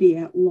community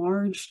at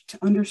large to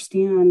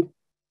understand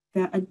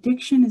that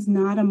addiction is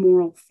not a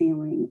moral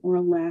failing or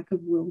a lack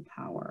of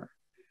willpower.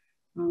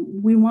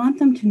 We want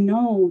them to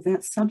know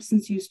that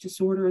substance use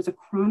disorder is a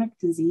chronic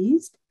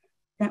disease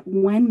that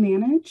when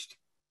managed,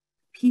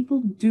 people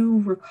do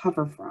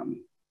recover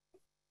from.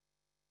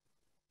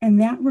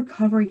 And that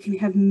recovery can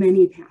have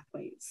many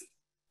pathways,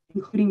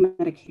 including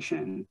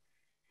medication.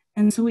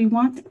 And so we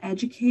want to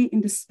educate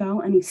and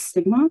dispel any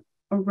stigma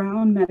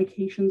around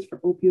medications for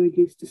opioid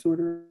use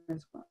disorder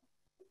as well.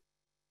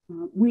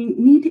 We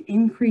need to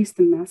increase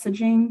the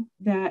messaging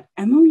that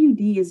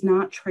MOUD is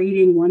not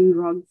trading one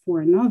drug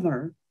for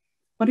another,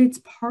 but it's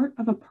part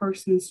of a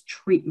person's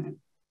treatment,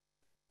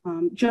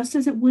 just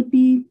as it would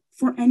be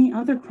for any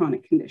other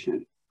chronic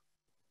condition.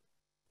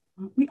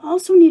 We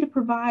also need to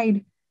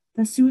provide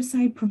the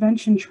suicide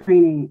prevention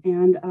training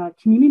and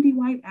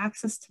community-wide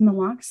access to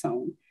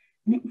naloxone.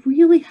 And it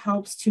really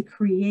helps to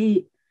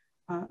create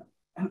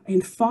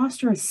and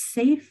foster a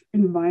safe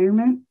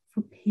environment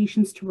for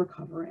patients to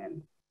recover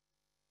in.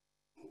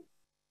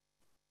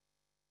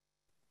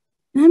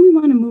 Then we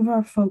want to move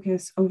our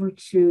focus over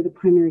to the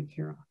primary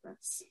care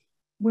office,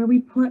 where we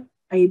put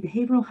a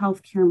behavioral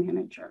health care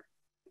manager.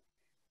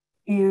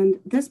 And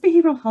this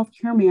behavioral health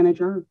care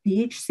manager,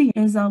 BHC,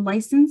 is a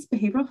licensed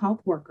behavioral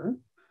health worker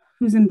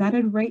who's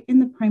embedded right in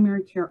the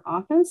primary care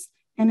office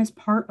and is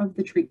part of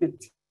the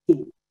treatment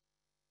team.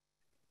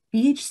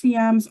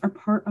 BHCMs are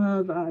part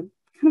of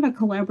kind of a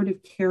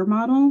collaborative care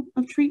model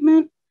of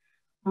treatment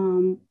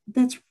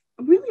that's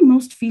really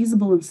most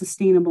feasible and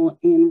sustainable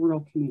in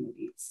rural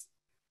communities.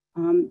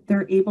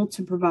 They're able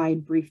to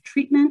provide brief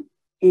treatment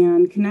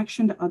and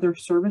connection to other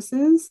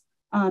services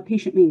a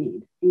patient may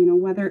need,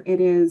 whether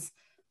it is,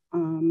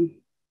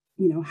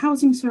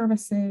 housing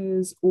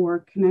services or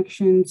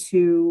connection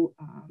to,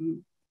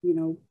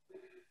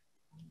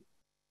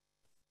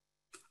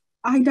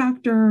 eye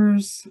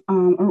doctors,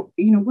 or,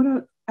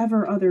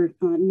 whatever other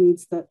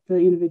needs that the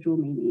individual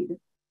may need.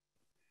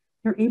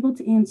 They're able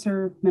to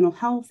answer mental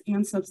health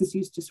and substance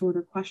use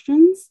disorder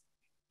questions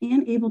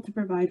and able to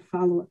provide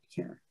follow-up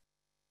care.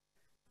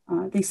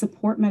 They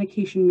support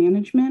medication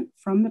management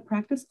from the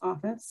practice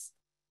office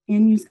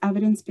and use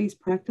evidence-based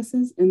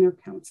practices in their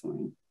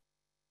counseling.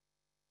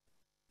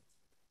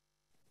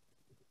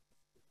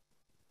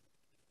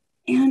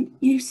 And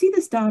you see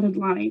this dotted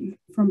line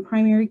from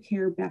primary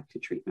care back to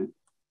treatment.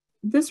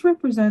 This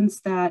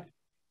represents that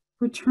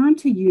return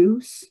to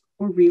use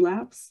or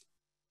relapse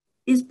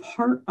is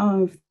part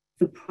of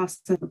the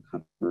process of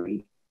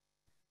recovery.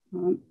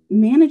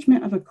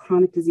 Management of a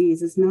chronic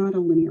disease is not a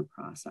linear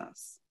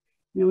process.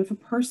 If a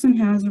person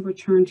has a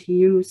return to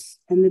use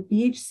and the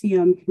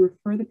BHCM can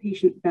refer the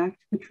patient back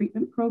to the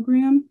treatment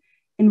program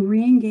and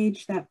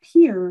re-engage that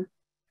peer,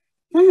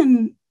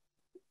 then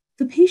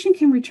the patient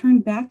can return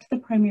back to the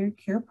primary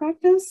care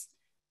practice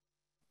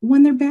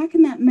when they're back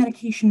in that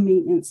medication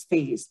maintenance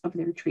phase of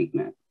their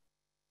treatment.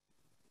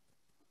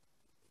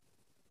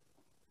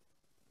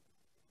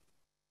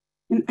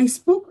 And I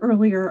spoke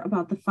earlier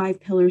about the 5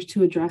 pillars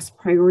to address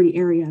priority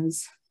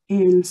areas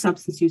in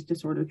substance use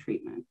disorder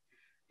treatment.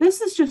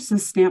 This is just a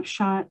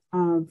snapshot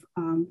of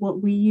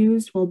what we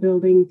used while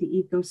building the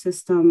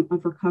ecosystem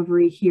of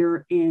recovery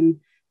here in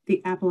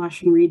the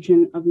Appalachian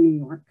region of New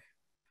York.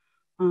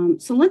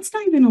 So let's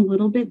dive in a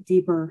little bit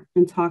deeper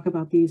and talk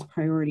about these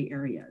priority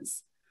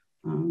areas.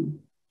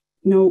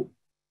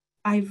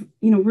 I've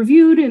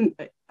reviewed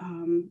and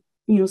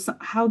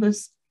how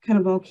this kind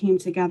of all came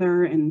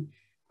together and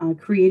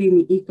creating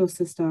the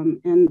ecosystem,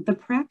 and the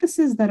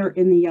practices that are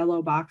in the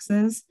yellow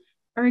boxes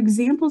are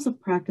examples of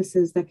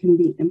practices that can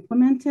be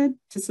implemented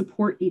to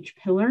support each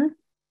pillar,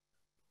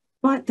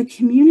 but the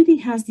community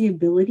has the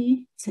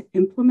ability to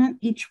implement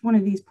each one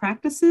of these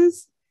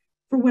practices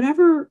for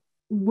whatever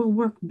will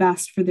work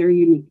best for their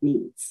unique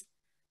needs.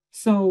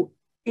 So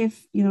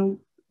if,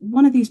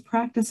 one of these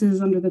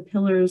practices under the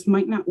pillars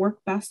might not work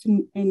best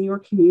in your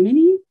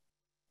community,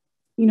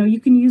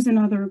 you can use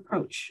another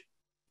approach.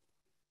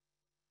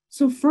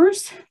 So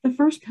the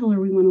first pillar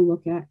we want to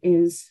look at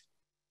is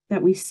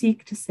that we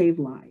seek to save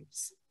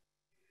lives.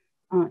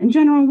 In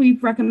general, we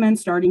recommend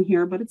starting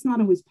here, but it's not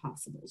always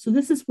possible. So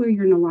this is where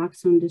your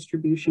naloxone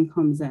distribution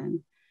comes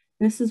in.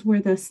 This is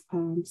where this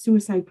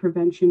suicide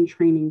prevention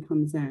training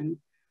comes in.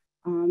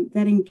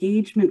 That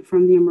engagement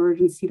from the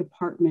emergency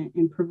department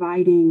in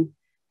providing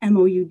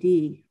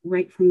MOUD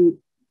right from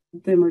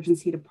the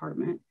emergency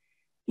department,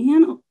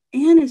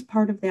 and as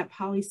part of that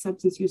poly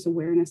substance use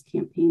awareness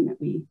campaign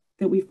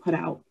that we've put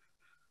out.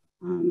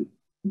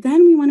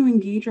 Then we want to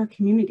engage our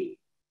community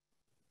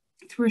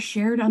through a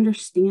shared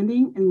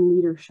understanding and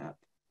leadership.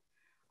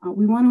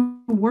 We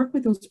want to work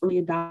with those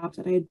early adopters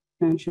that I had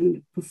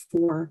mentioned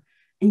before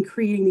in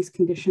creating these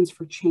conditions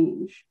for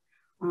change.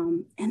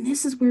 And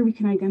this is where we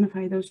can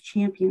identify those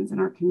champions in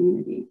our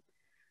community.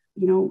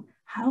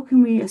 How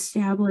can we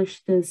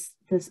establish this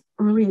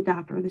early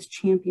adopter, this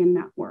champion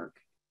network?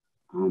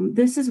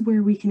 This is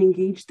where we can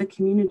engage the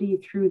community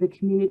through the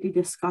community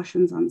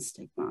discussions on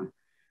stigma.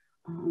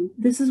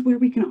 This is where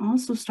we can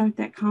also start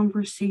that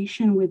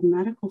conversation with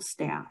medical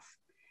staff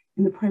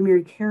in the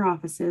primary care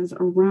offices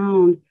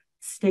around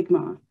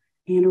stigma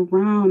and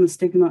around the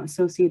stigma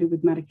associated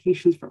with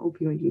medications for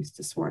opioid use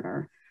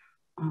disorder.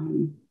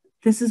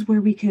 This is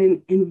where we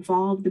can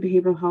involve the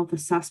behavioral health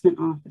assessment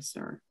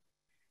officer.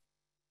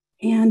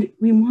 And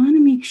we want to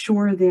make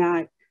sure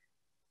that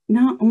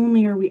not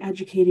only are we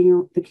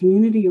educating the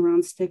community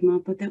around stigma,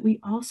 but that we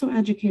also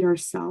educate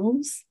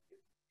ourselves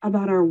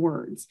about our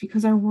words,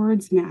 because our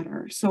words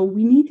matter. So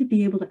we need to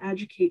be able to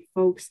educate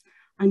folks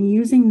on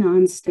using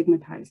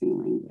non-stigmatizing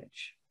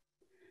language.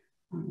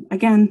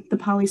 Again, the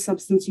poly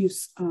substance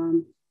use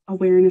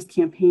awareness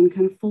campaign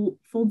kind of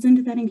folds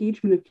into that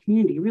engagement of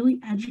community,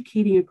 really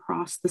educating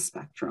across the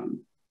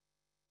spectrum.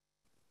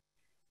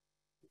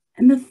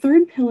 And the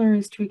third pillar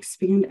is to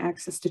expand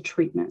access to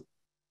treatment.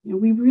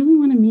 We really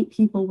want to meet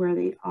people where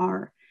they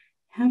are.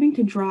 Having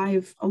to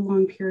drive a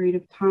long period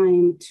of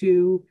time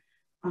to,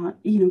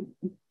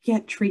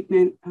 get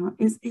treatment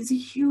is a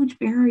huge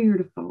barrier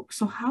to folks.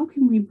 So how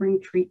can we bring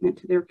treatment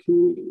to their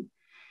community?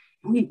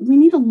 We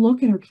need to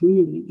look at our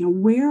community.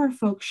 Where are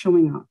folks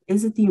showing up?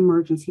 Is it the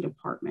emergency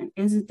department?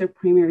 Is it their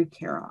primary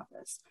care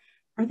office?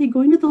 Are they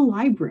going to the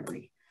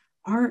library?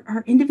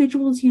 Are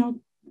individuals,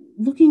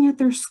 looking at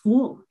their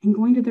school and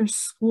going to their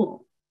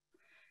school?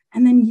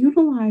 And then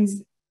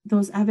utilize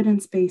those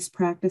evidence-based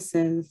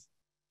practices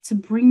to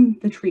bring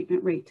the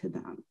treatment rate to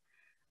them.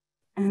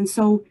 And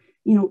so,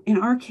 in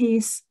our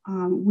case,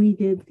 we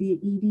did the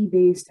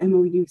ED-based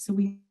MOU. So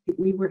we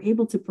were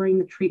able to bring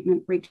the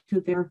treatment rate to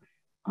their,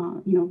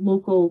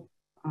 local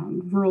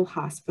rural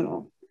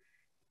hospital.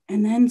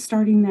 And then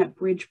starting that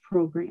bridge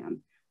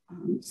program.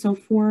 So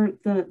for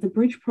the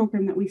bridge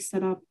program that we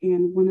set up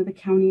in one of the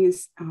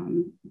counties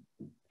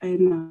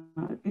in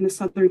the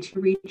southern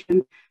tier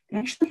region, they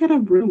actually had a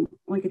room,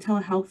 like a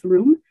telehealth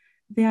room,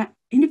 that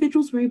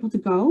individuals were able to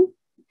go.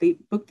 They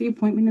booked the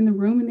appointment in the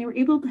room, and they were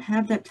able to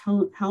have that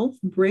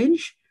telehealth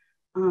bridge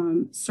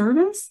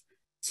service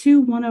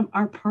to one of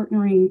our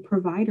partnering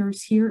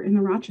providers here in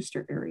the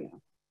Rochester area.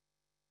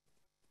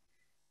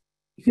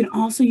 You can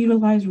also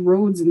utilize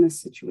roads in this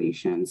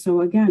situation.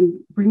 So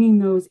again, bringing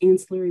those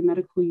ancillary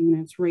medical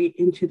units right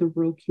into the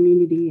rural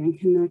community and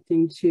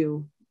connecting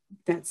to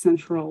that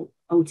central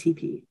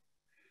OTP.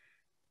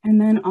 And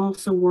then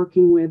also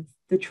working with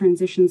the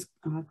transitions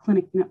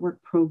clinic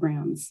network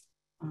programs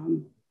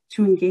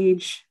to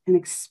engage and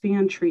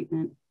expand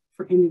treatment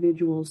for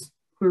individuals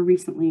who are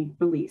recently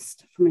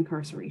released from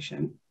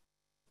incarceration.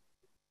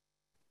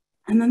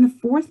 And then the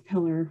fourth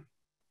pillar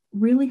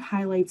really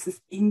highlights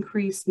this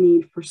increased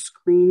need for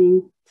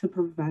screening to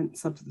prevent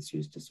substance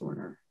use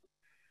disorder.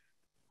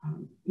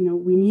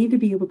 We need to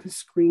be able to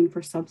screen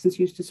for substance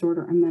use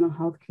disorder and mental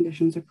health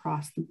conditions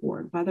across the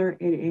board, whether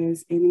it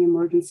is in the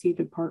emergency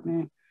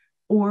department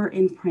or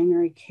in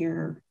primary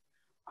care.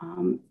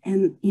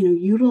 And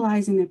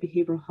utilizing that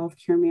behavioral health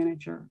care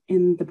manager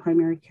in the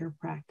primary care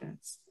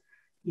practice,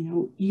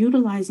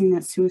 utilizing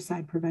that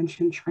suicide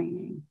prevention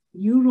training,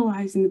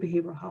 utilizing the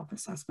behavioral health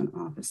assessment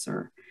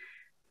officer.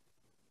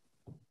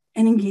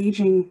 and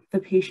engaging the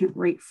patient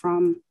right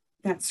from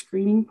that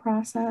screening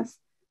process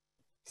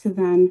to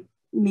then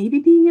maybe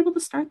being able to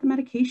start the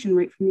medication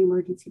right from the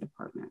emergency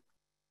department.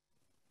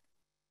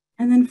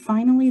 And then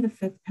finally, the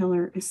fifth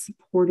pillar is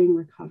supporting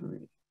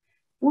recovery.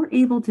 We're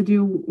able to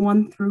do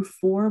 1 through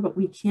 4, but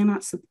we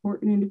cannot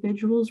support an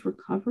individual's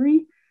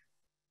recovery.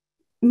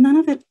 None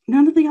of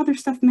the other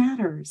stuff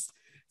matters.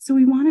 So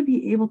we want to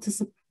be able to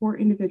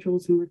support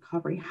individuals in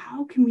recovery.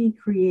 How can we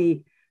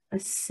create a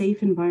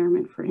safe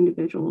environment for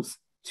individuals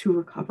to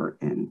recover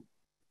in?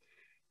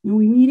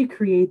 We need to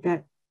create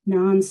that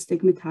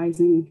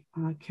non-stigmatizing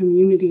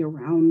community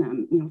around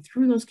them,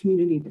 through those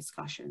community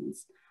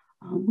discussions.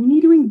 We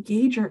need to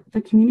engage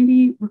the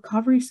community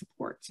recovery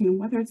supports,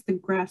 whether it's the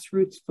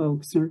grassroots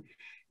folks or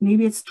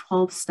maybe it's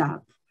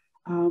 12-step.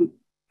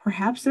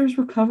 Perhaps there's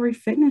recovery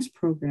fitness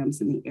programs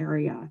in the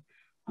area.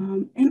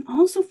 And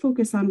also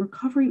focus on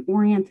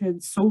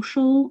recovery-oriented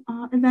social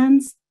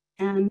events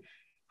and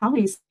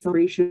holiday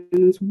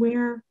celebrations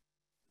where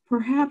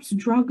perhaps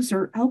drugs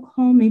or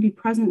alcohol may be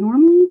present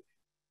normally,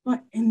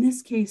 but in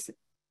this case,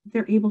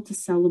 they're able to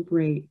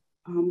celebrate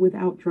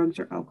without drugs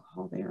or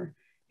alcohol there.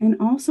 And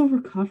also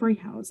recovery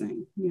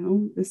housing.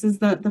 This is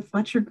the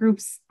Fletcher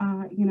Group's,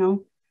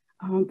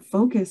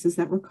 focus is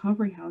that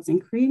recovery housing,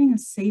 creating a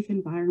safe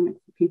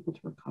environment for people to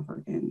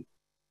recover in.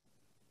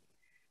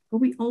 But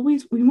we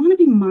want to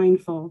be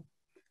mindful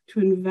to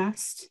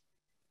invest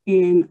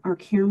in our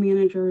care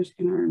managers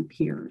and our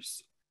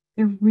peers.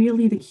 They're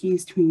really the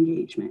keys to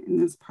engagement in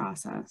this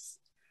process.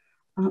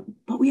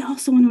 But we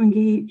also want to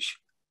engage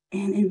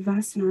and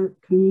invest in our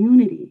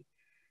community.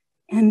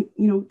 And,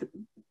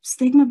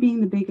 stigma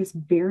being the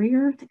biggest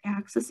barrier to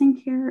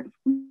accessing care, if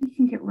we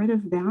can get rid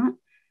of that,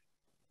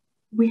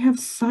 we have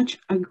such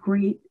a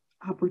great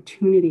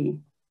opportunity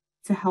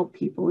to help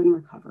people in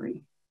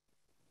recovery.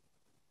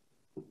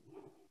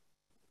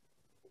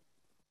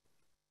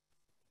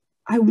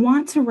 I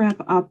want to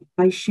wrap up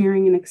by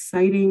sharing an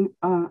exciting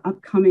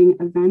upcoming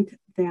event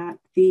that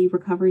the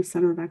Recovery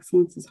Center of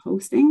Excellence is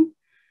hosting.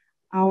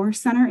 Our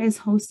center is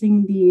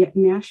hosting the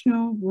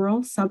National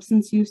Rural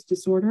Substance Use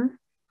Disorder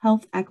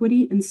Health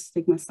Equity and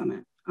Stigma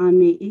Summit on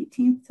May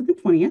 18th to the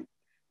 20th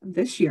of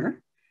this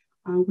year.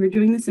 We're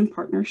doing this in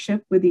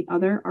partnership with the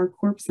other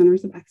ARCorp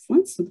Centers of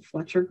Excellence, so the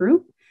Fletcher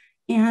Group,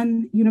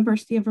 and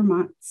University of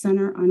Vermont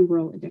Center on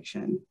Rural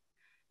Addiction.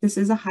 This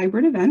is a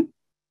hybrid event,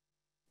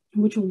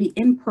 which will be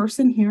in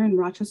person here in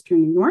Rochester,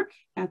 New York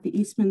at the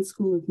Eastman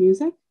School of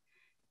Music,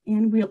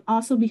 and we'll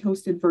also be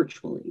hosted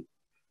virtually.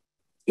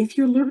 If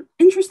you're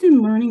interested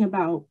in learning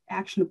about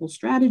actionable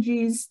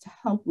strategies to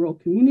help rural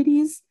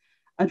communities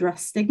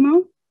address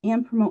stigma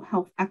and promote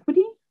health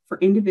equity for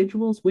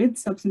individuals with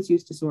substance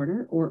use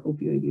disorder or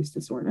opioid use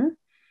disorder,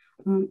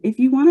 if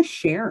you want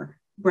to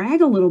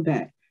brag a little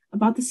bit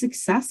about the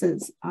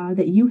successes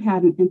that you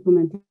had in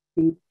implementing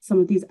some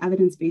of these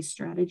evidence-based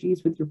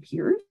strategies with your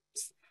peers,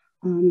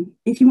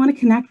 if you want to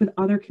connect with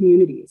other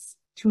communities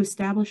to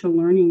establish a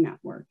learning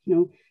network,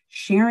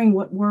 sharing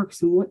what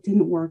works and what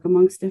didn't work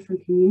amongst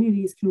different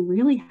communities can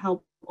really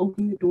help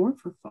open the door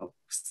for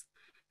folks.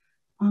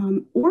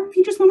 Or if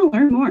you just want to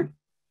learn more,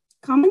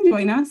 come and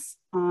join us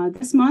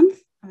this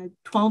month,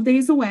 12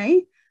 days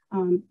away.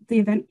 The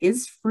event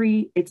is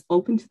free. It's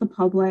open to the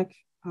public.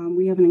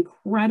 We have an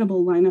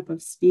incredible lineup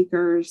of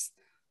speakers.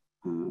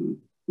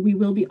 We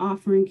will be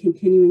offering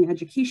continuing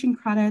education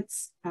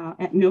credits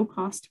at no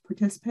cost to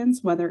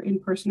participants, whether in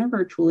person or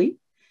virtually.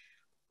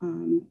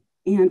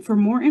 And for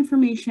more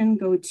information,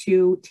 go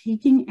to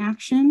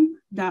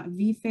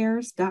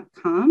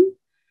takingaction.vfairs.com.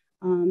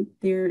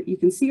 There you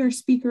can see our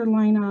speaker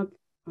lineup.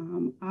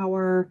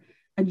 Our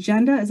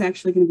agenda is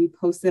actually going to be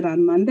posted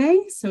on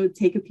Monday, so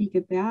take a peek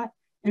at that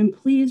and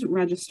please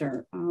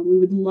register. We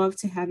would love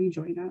to have you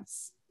join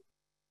us.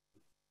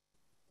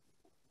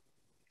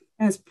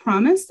 As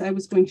promised, I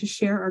was going to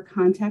share our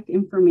contact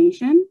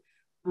information.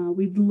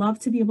 We'd love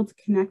to be able to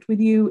connect with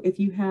you if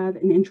you have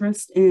an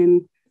interest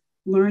in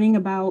learning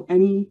about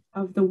any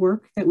of the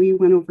work that we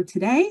went over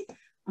today,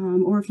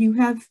 or if you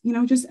have,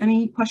 just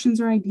any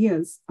questions or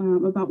ideas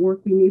about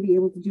work we may be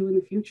able to do in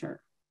the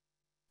future.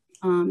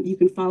 You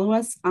can follow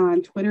us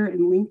on Twitter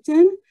and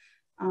LinkedIn.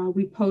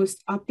 We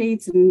post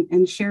updates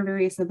and share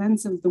various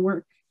events of the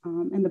work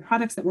and the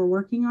products that we're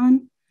working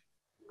on.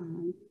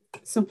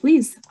 So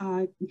please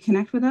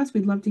connect with us.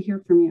 We'd love to hear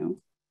from you.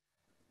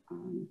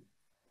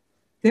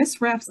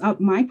 This wraps up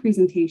my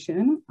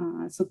presentation.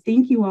 So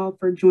thank you all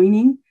for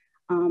joining.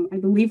 I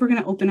believe we're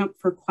going to open up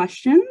for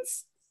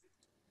questions.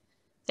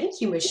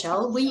 Thank you,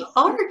 Michelle. We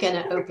are going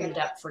to open it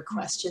up for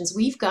questions.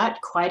 We've got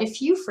quite a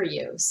few for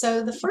you.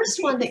 So the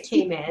first one that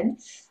came in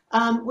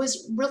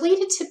was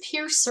related to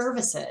peer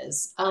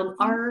services.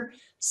 Are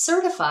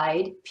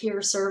certified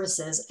peer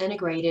services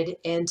integrated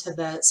into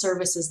the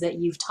services that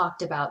you've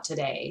talked about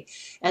today?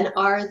 And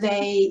are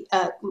they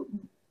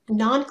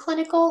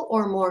non-clinical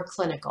or more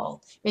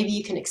clinical? Maybe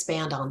you can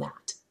expand on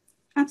that.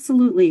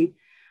 Absolutely.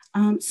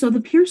 So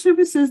the peer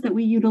services that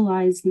we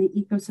utilize in the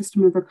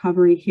ecosystem of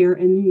recovery here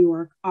in New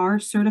York are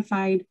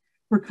certified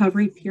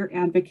recovery peer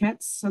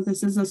advocates. So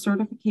this is a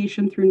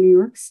certification through New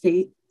York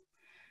State.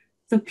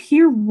 The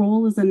peer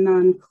role is a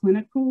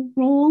non-clinical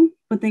role,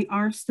 but they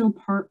are still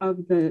part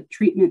of the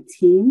treatment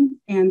team.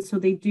 And so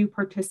they do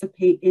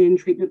participate in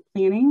treatment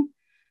planning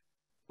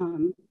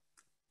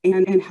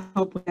and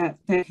help with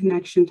that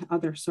connection to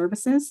other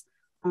services.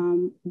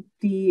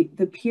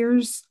 The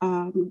peers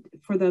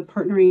for the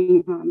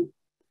partnering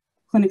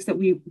clinics that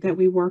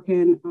we work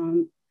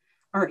in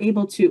are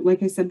able to,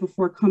 like I said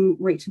before, come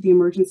right to the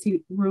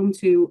emergency room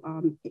to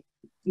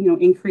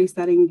increase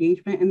that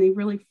engagement, and they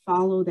really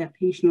follow that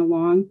patient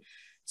along.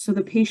 So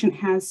the patient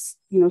has,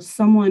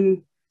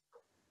 someone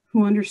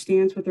who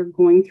understands what they're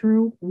going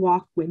through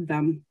walk with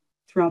them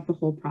throughout the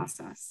whole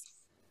process.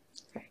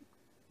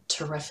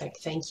 Terrific,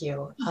 thank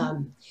you.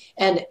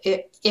 And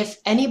if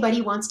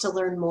anybody wants to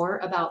learn more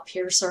about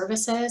peer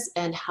services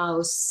and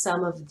how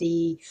some of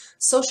the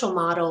social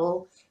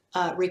model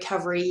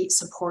recovery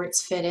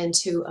supports fit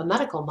into a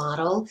medical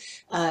model,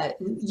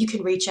 you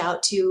can reach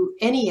out to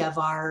any of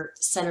our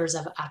centers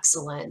of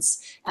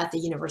excellence at the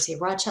University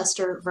of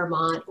Rochester,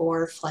 Vermont,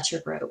 or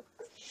Fletcher Group.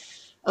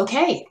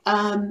 Okay,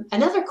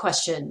 another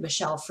question,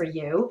 Michelle, for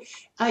you.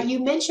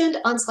 You mentioned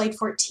on slide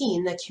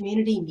 14 the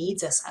community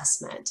needs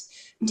assessment.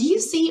 Do you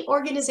see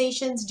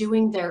organizations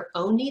doing their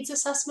own needs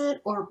assessment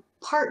or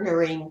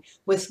partnering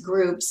with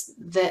groups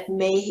that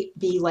may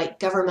be like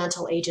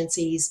governmental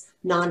agencies,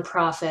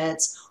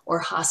 nonprofits, or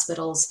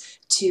hospitals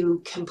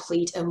to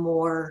complete a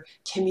more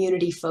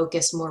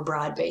community-focused, more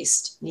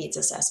broad-based needs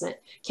assessment?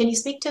 Can you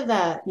speak to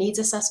the needs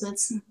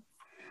assessments?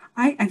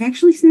 I've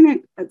actually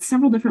seen it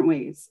several different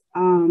ways.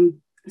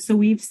 So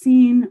we've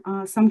seen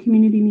some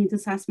community needs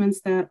assessments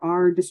that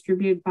are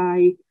distributed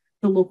by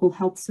the local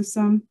health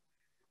system.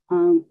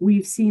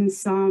 We've seen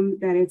some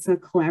that it's a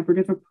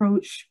collaborative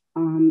approach.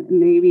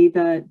 Maybe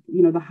the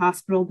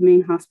hospital, the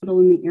main hospital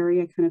in the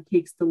area kind of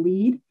takes the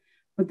lead,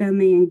 but then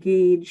they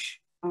engage,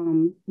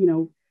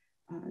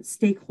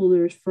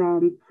 stakeholders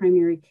from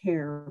primary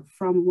care,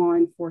 from law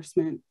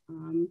enforcement.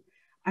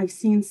 I've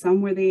seen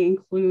some where they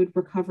include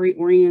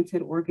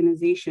recovery-oriented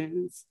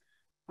organizations.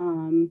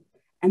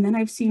 And then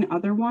I've seen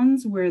other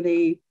ones where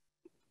they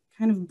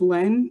kind of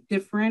blend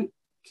different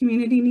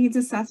community needs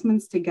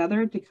assessments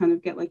together to kind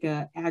of get like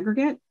a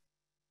aggregate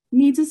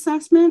needs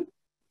assessment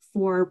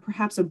for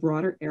perhaps a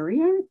broader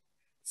area.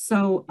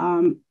 So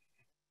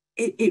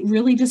it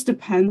really just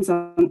depends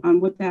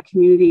on what that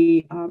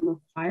community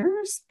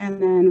requires,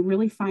 and then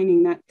really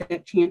finding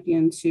that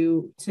champion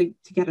to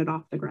get it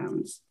off the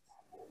ground.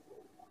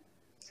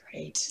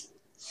 Great,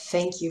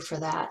 thank you for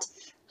that.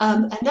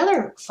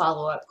 Another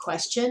follow-up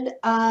question.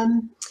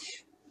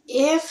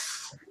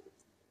 If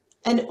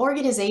an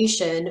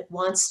organization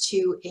wants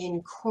to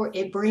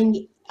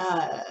bring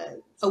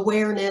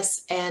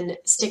awareness and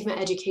stigma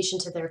education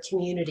to their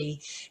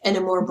community in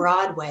a more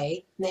broad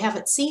way, and they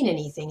haven't seen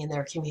anything in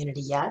their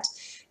community yet,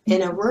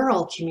 in a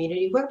rural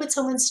community, where would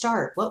someone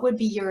start? What would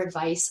be your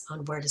advice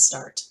on where to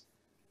start?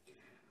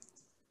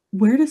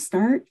 Where to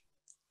start?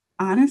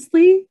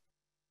 Honestly,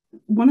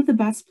 one of the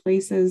best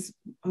places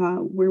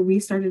where we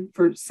started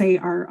for, say,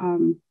 our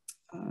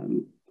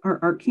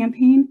art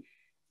campaign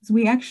is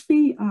we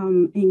actually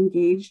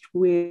engaged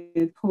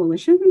with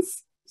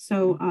coalitions,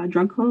 so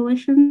drug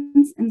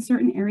coalitions in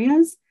certain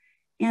areas,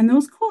 and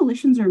those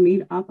coalitions are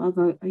made up of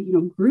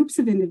groups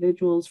of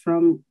individuals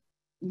from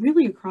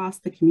really across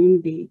the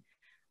community.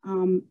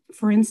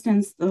 For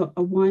instance,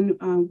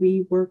 one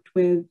we worked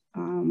with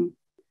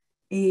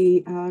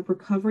a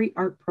recovery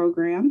art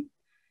program,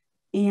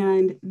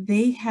 and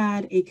they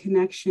had a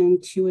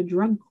connection to a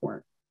drug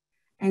court.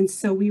 And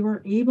so we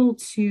were able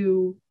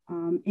to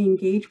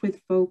engage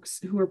with folks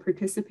who are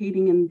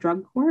participating in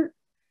drug court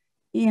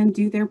and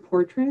do their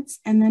portraits.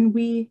 And then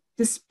we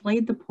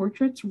displayed the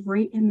portraits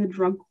right in the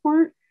drug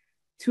court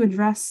to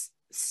address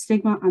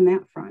stigma on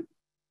that front.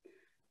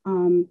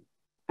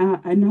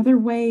 Another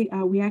way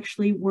we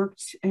actually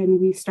worked, and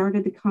we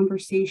started the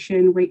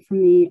conversation right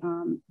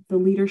from the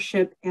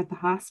leadership at the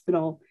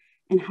hospital,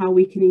 and how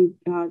we can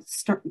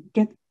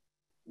get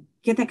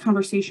that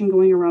conversation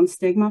going around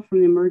stigma from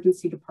the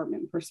emergency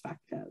department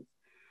perspective.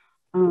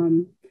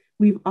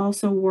 We've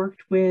also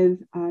worked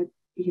with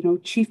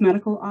chief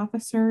medical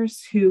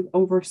officers who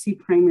oversee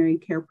primary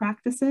care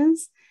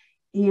practices,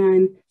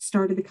 and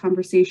started the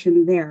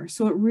conversation there.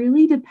 So it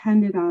really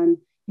depended on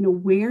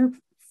where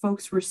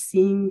folks were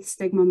seeing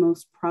stigma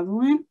most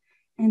prevalent,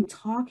 and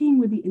talking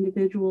with the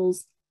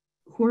individuals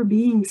who are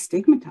being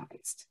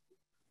stigmatized.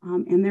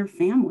 And their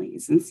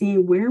families, and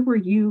seeing where were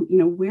you,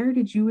 where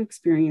did you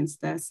experience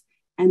this?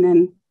 And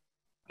then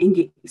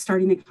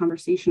starting the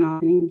conversation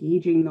off and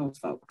engaging those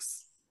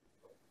folks.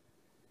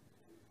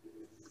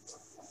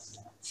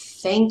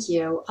 Thank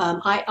you.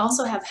 I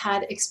also have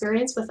had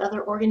experience with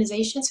other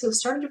organizations who have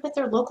started with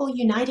their local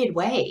United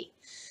Way,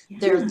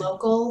 their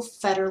local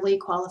federally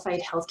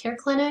qualified healthcare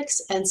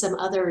clinics, and some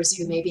others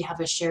who maybe have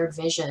a shared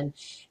vision,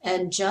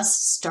 and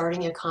just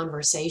starting a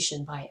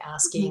conversation by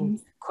asking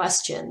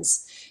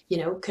questions.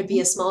 Could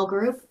be a small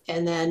group,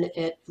 and then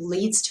it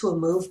leads to a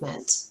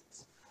movement.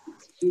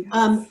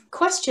 Yes.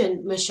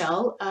 Question,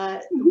 Michelle.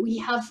 We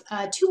have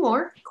two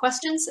more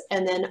questions,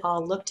 and then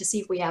I'll look to see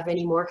if we have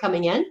any more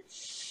coming in.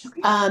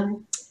 Okay.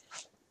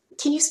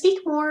 Can you speak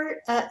more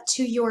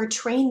to your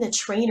Train the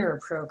Trainer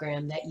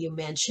program that you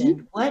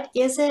mentioned? What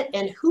is it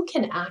and who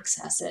can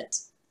access it?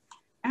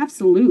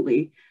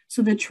 Absolutely.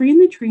 So the Train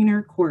the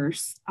Trainer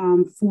course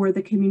for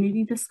the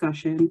community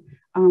discussion,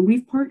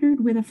 we've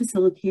partnered with a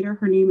facilitator.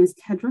 Her name is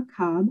Tedra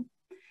Cobb,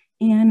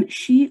 and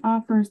she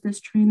offers this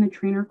Train the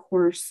Trainer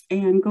course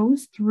and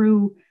goes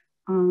through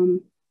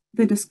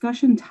the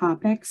discussion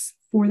topics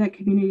for that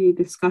community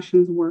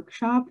discussions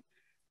workshop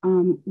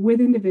with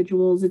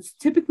individuals. It's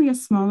typically a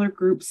smaller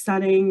group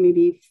setting,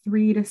 maybe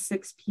 3 to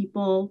 6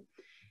 people.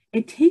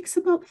 It takes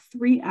about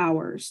 3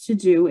 hours to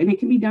do, and it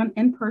can be done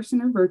in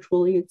person or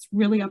virtually. It's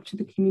really up to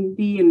the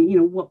community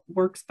and what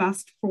works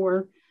best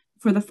for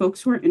the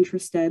folks who are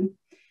interested.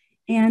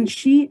 And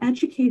she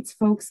educates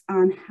folks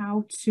on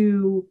how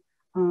to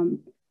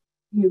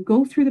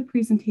go through the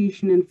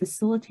presentation and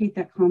facilitate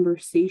that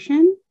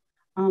conversation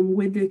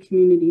with the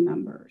community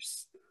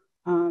members.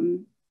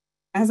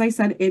 As I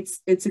said,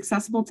 it's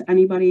accessible to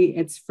anybody.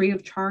 It's free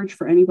of charge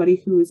for anybody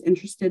who is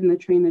interested in the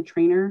Train the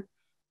Trainer.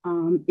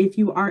 If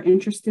you are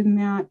interested in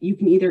that, you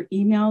can either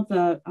email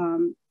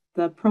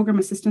the Program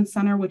Assistance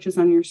Center, which is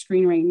on your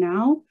screen right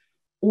now,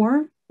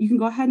 or you can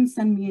go ahead and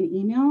send me an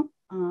email.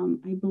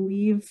 I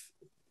believe,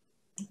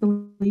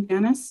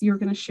 Janice, you're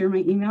going to share my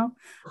email.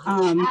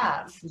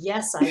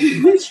 Yes,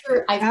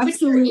 I've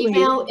put your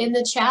email in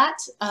the chat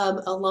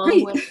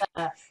along with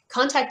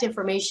contact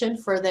information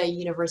for the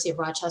University of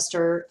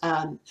Rochester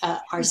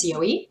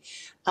RCOE.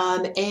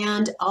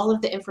 And all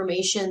of the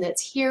information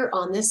that's here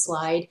on this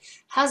slide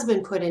has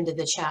been put into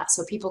the chat,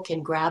 so people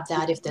can grab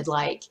that if they'd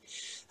like.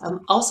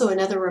 Also,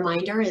 another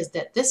reminder is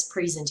that this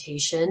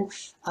presentation,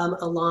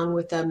 along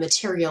with the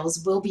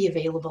materials, will be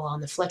available on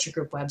the Fletcher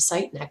Group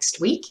website next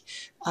week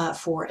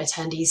for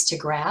attendees to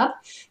grab.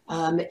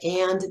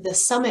 And the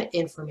summit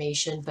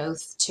information,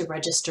 both to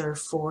register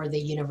for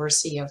the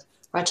University of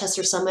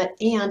Rochester Summit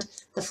and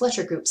the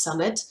Fletcher Group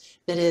Summit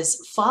that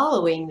is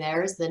following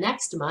theirs the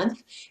next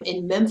month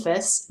in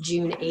Memphis,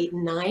 June 8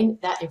 and 9.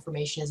 That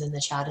information is in the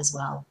chat as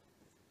well.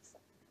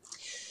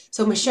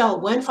 So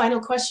Michelle, one final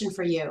question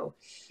for you.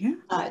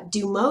 Yeah.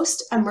 Do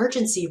most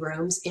emergency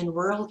rooms in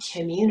rural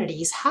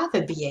communities have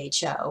a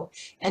BHO?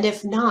 And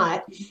if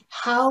not,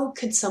 how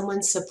could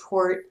someone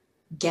support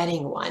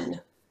getting one?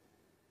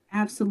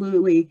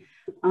 Absolutely.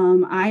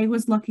 I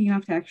was lucky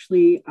enough to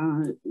actually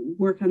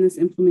work on this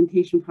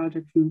implementation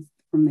project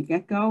from the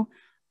get-go.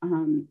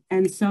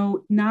 And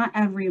so not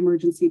every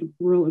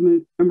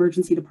rural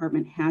emergency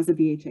department has a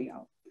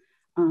BHAO.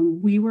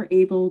 We were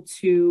able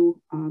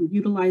to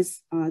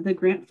utilize the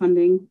grant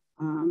funding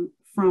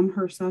from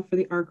HRSA for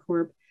the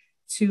RCorp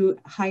to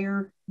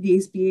hire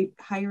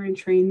and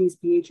train these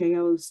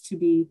BHAOs to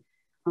be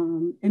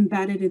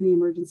embedded in the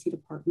emergency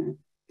department.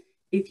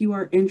 If you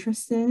are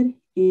interested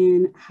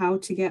in how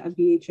to get a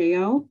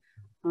BHAO,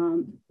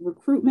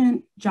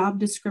 recruitment, job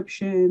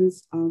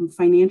descriptions,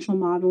 financial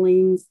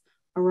modelings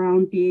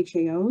around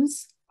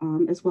BHAOs,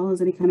 as well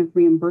as any kind of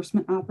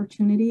reimbursement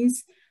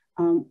opportunities,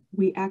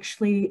 we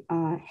actually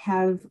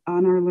have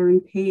on our Learn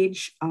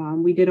page,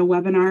 we did a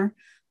webinar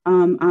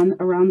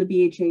around the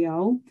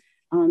BHAO.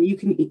 You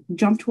can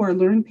jump to our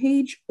Learn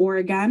page, or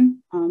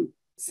again,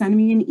 send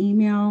me an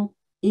email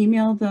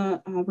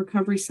the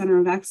Recovery Center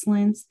of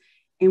Excellence,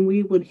 and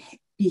we would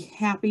be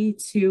happy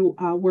to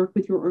work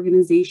with your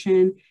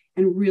organization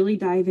and really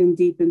dive in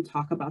deep and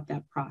talk about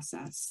that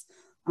process.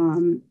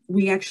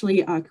 We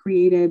actually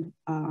created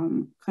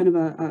kind of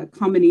a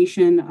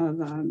combination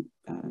of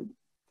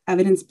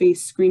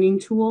evidence-based screening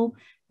tool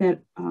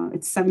that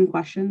it's 7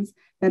 questions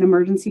that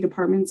emergency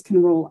departments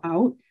can roll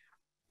out.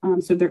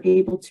 So they're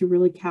able to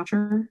really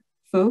capture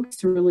folks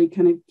to really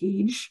kind of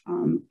gauge,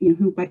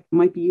 who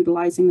might be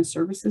utilizing the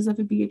services of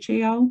a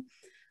BHAO.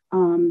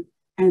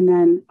 And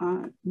then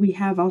we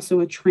have also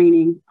a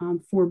training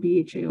for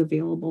BHAO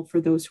available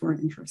for those who are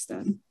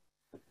interested.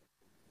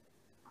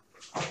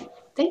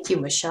 Thank you,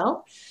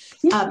 Michelle.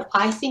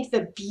 I think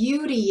the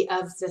beauty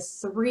of the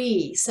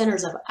 3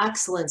 centers of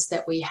excellence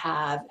that we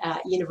have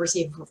at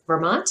University of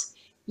Vermont,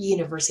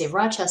 University of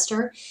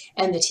Rochester,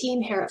 and the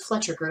team here at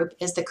Fletcher Group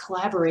is the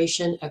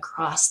collaboration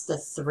across the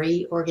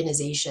 3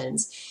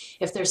 organizations.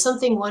 If there's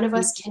something one of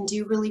us can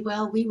do really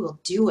well, we will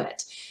do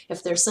it.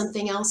 If there's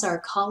something else our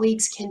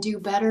colleagues can do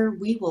better,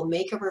 we will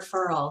make a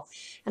referral.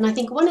 And I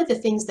think one of the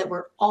things that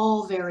we're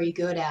all very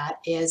good at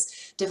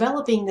is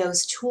developing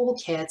those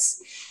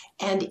toolkits,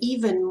 and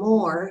even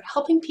more,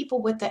 helping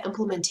people with the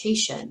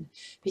implementation,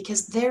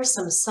 because there's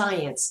some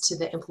science to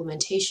the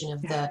implementation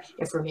of the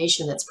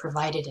information that's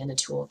provided in a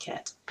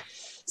toolkit.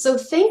 So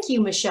thank you,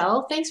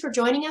 Michelle. Thanks for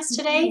joining us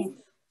today.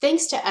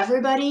 Thanks to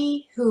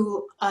everybody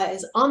who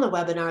is on the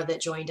webinar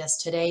that joined us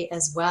today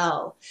as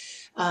well.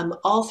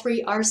 All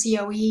 3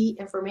 RCOE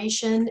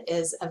information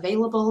is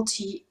available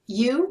to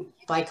you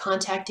by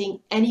contacting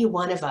any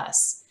one of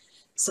us.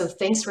 So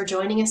thanks for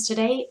joining us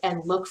today,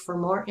 and look for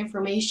more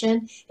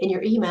information in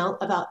your email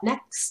about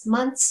next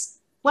month's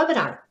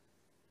webinar.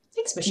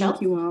 Thanks, Michelle.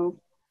 Thank you all.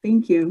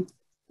 Thank you.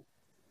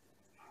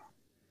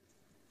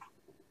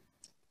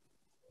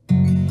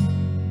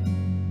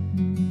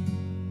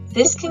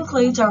 This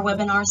concludes our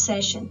webinar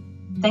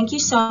session. Thank you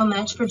so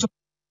much for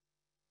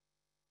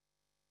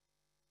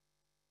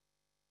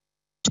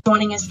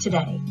joining us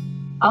today.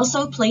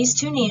 Also, please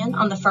tune in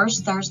on the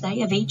first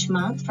Thursday of each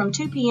month from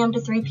 2 p.m. to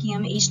 3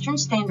 p.m. Eastern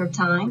Standard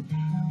Time,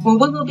 where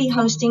we will be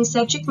hosting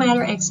subject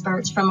matter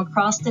experts from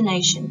across the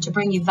nation to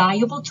bring you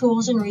valuable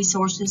tools and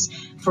resources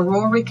for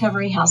rural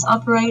recovery house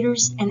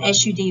operators and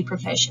SUD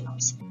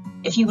professionals.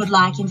 If you would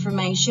like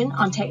information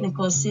on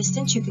technical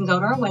assistance, you can go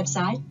to our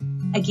website,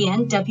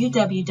 again,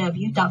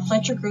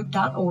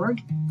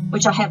 www.fletchergroup.org,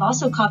 which I have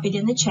also copied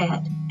in the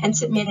chat, and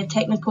submit a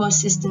technical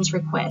assistance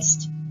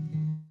request.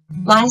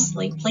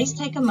 Lastly, please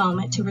take a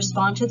moment to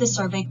respond to the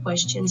survey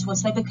questions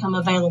once they become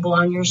available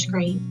on your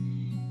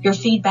screen. Your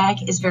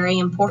feedback is very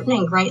important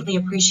and greatly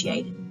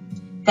appreciated.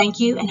 Thank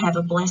you and have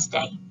a blessed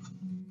day.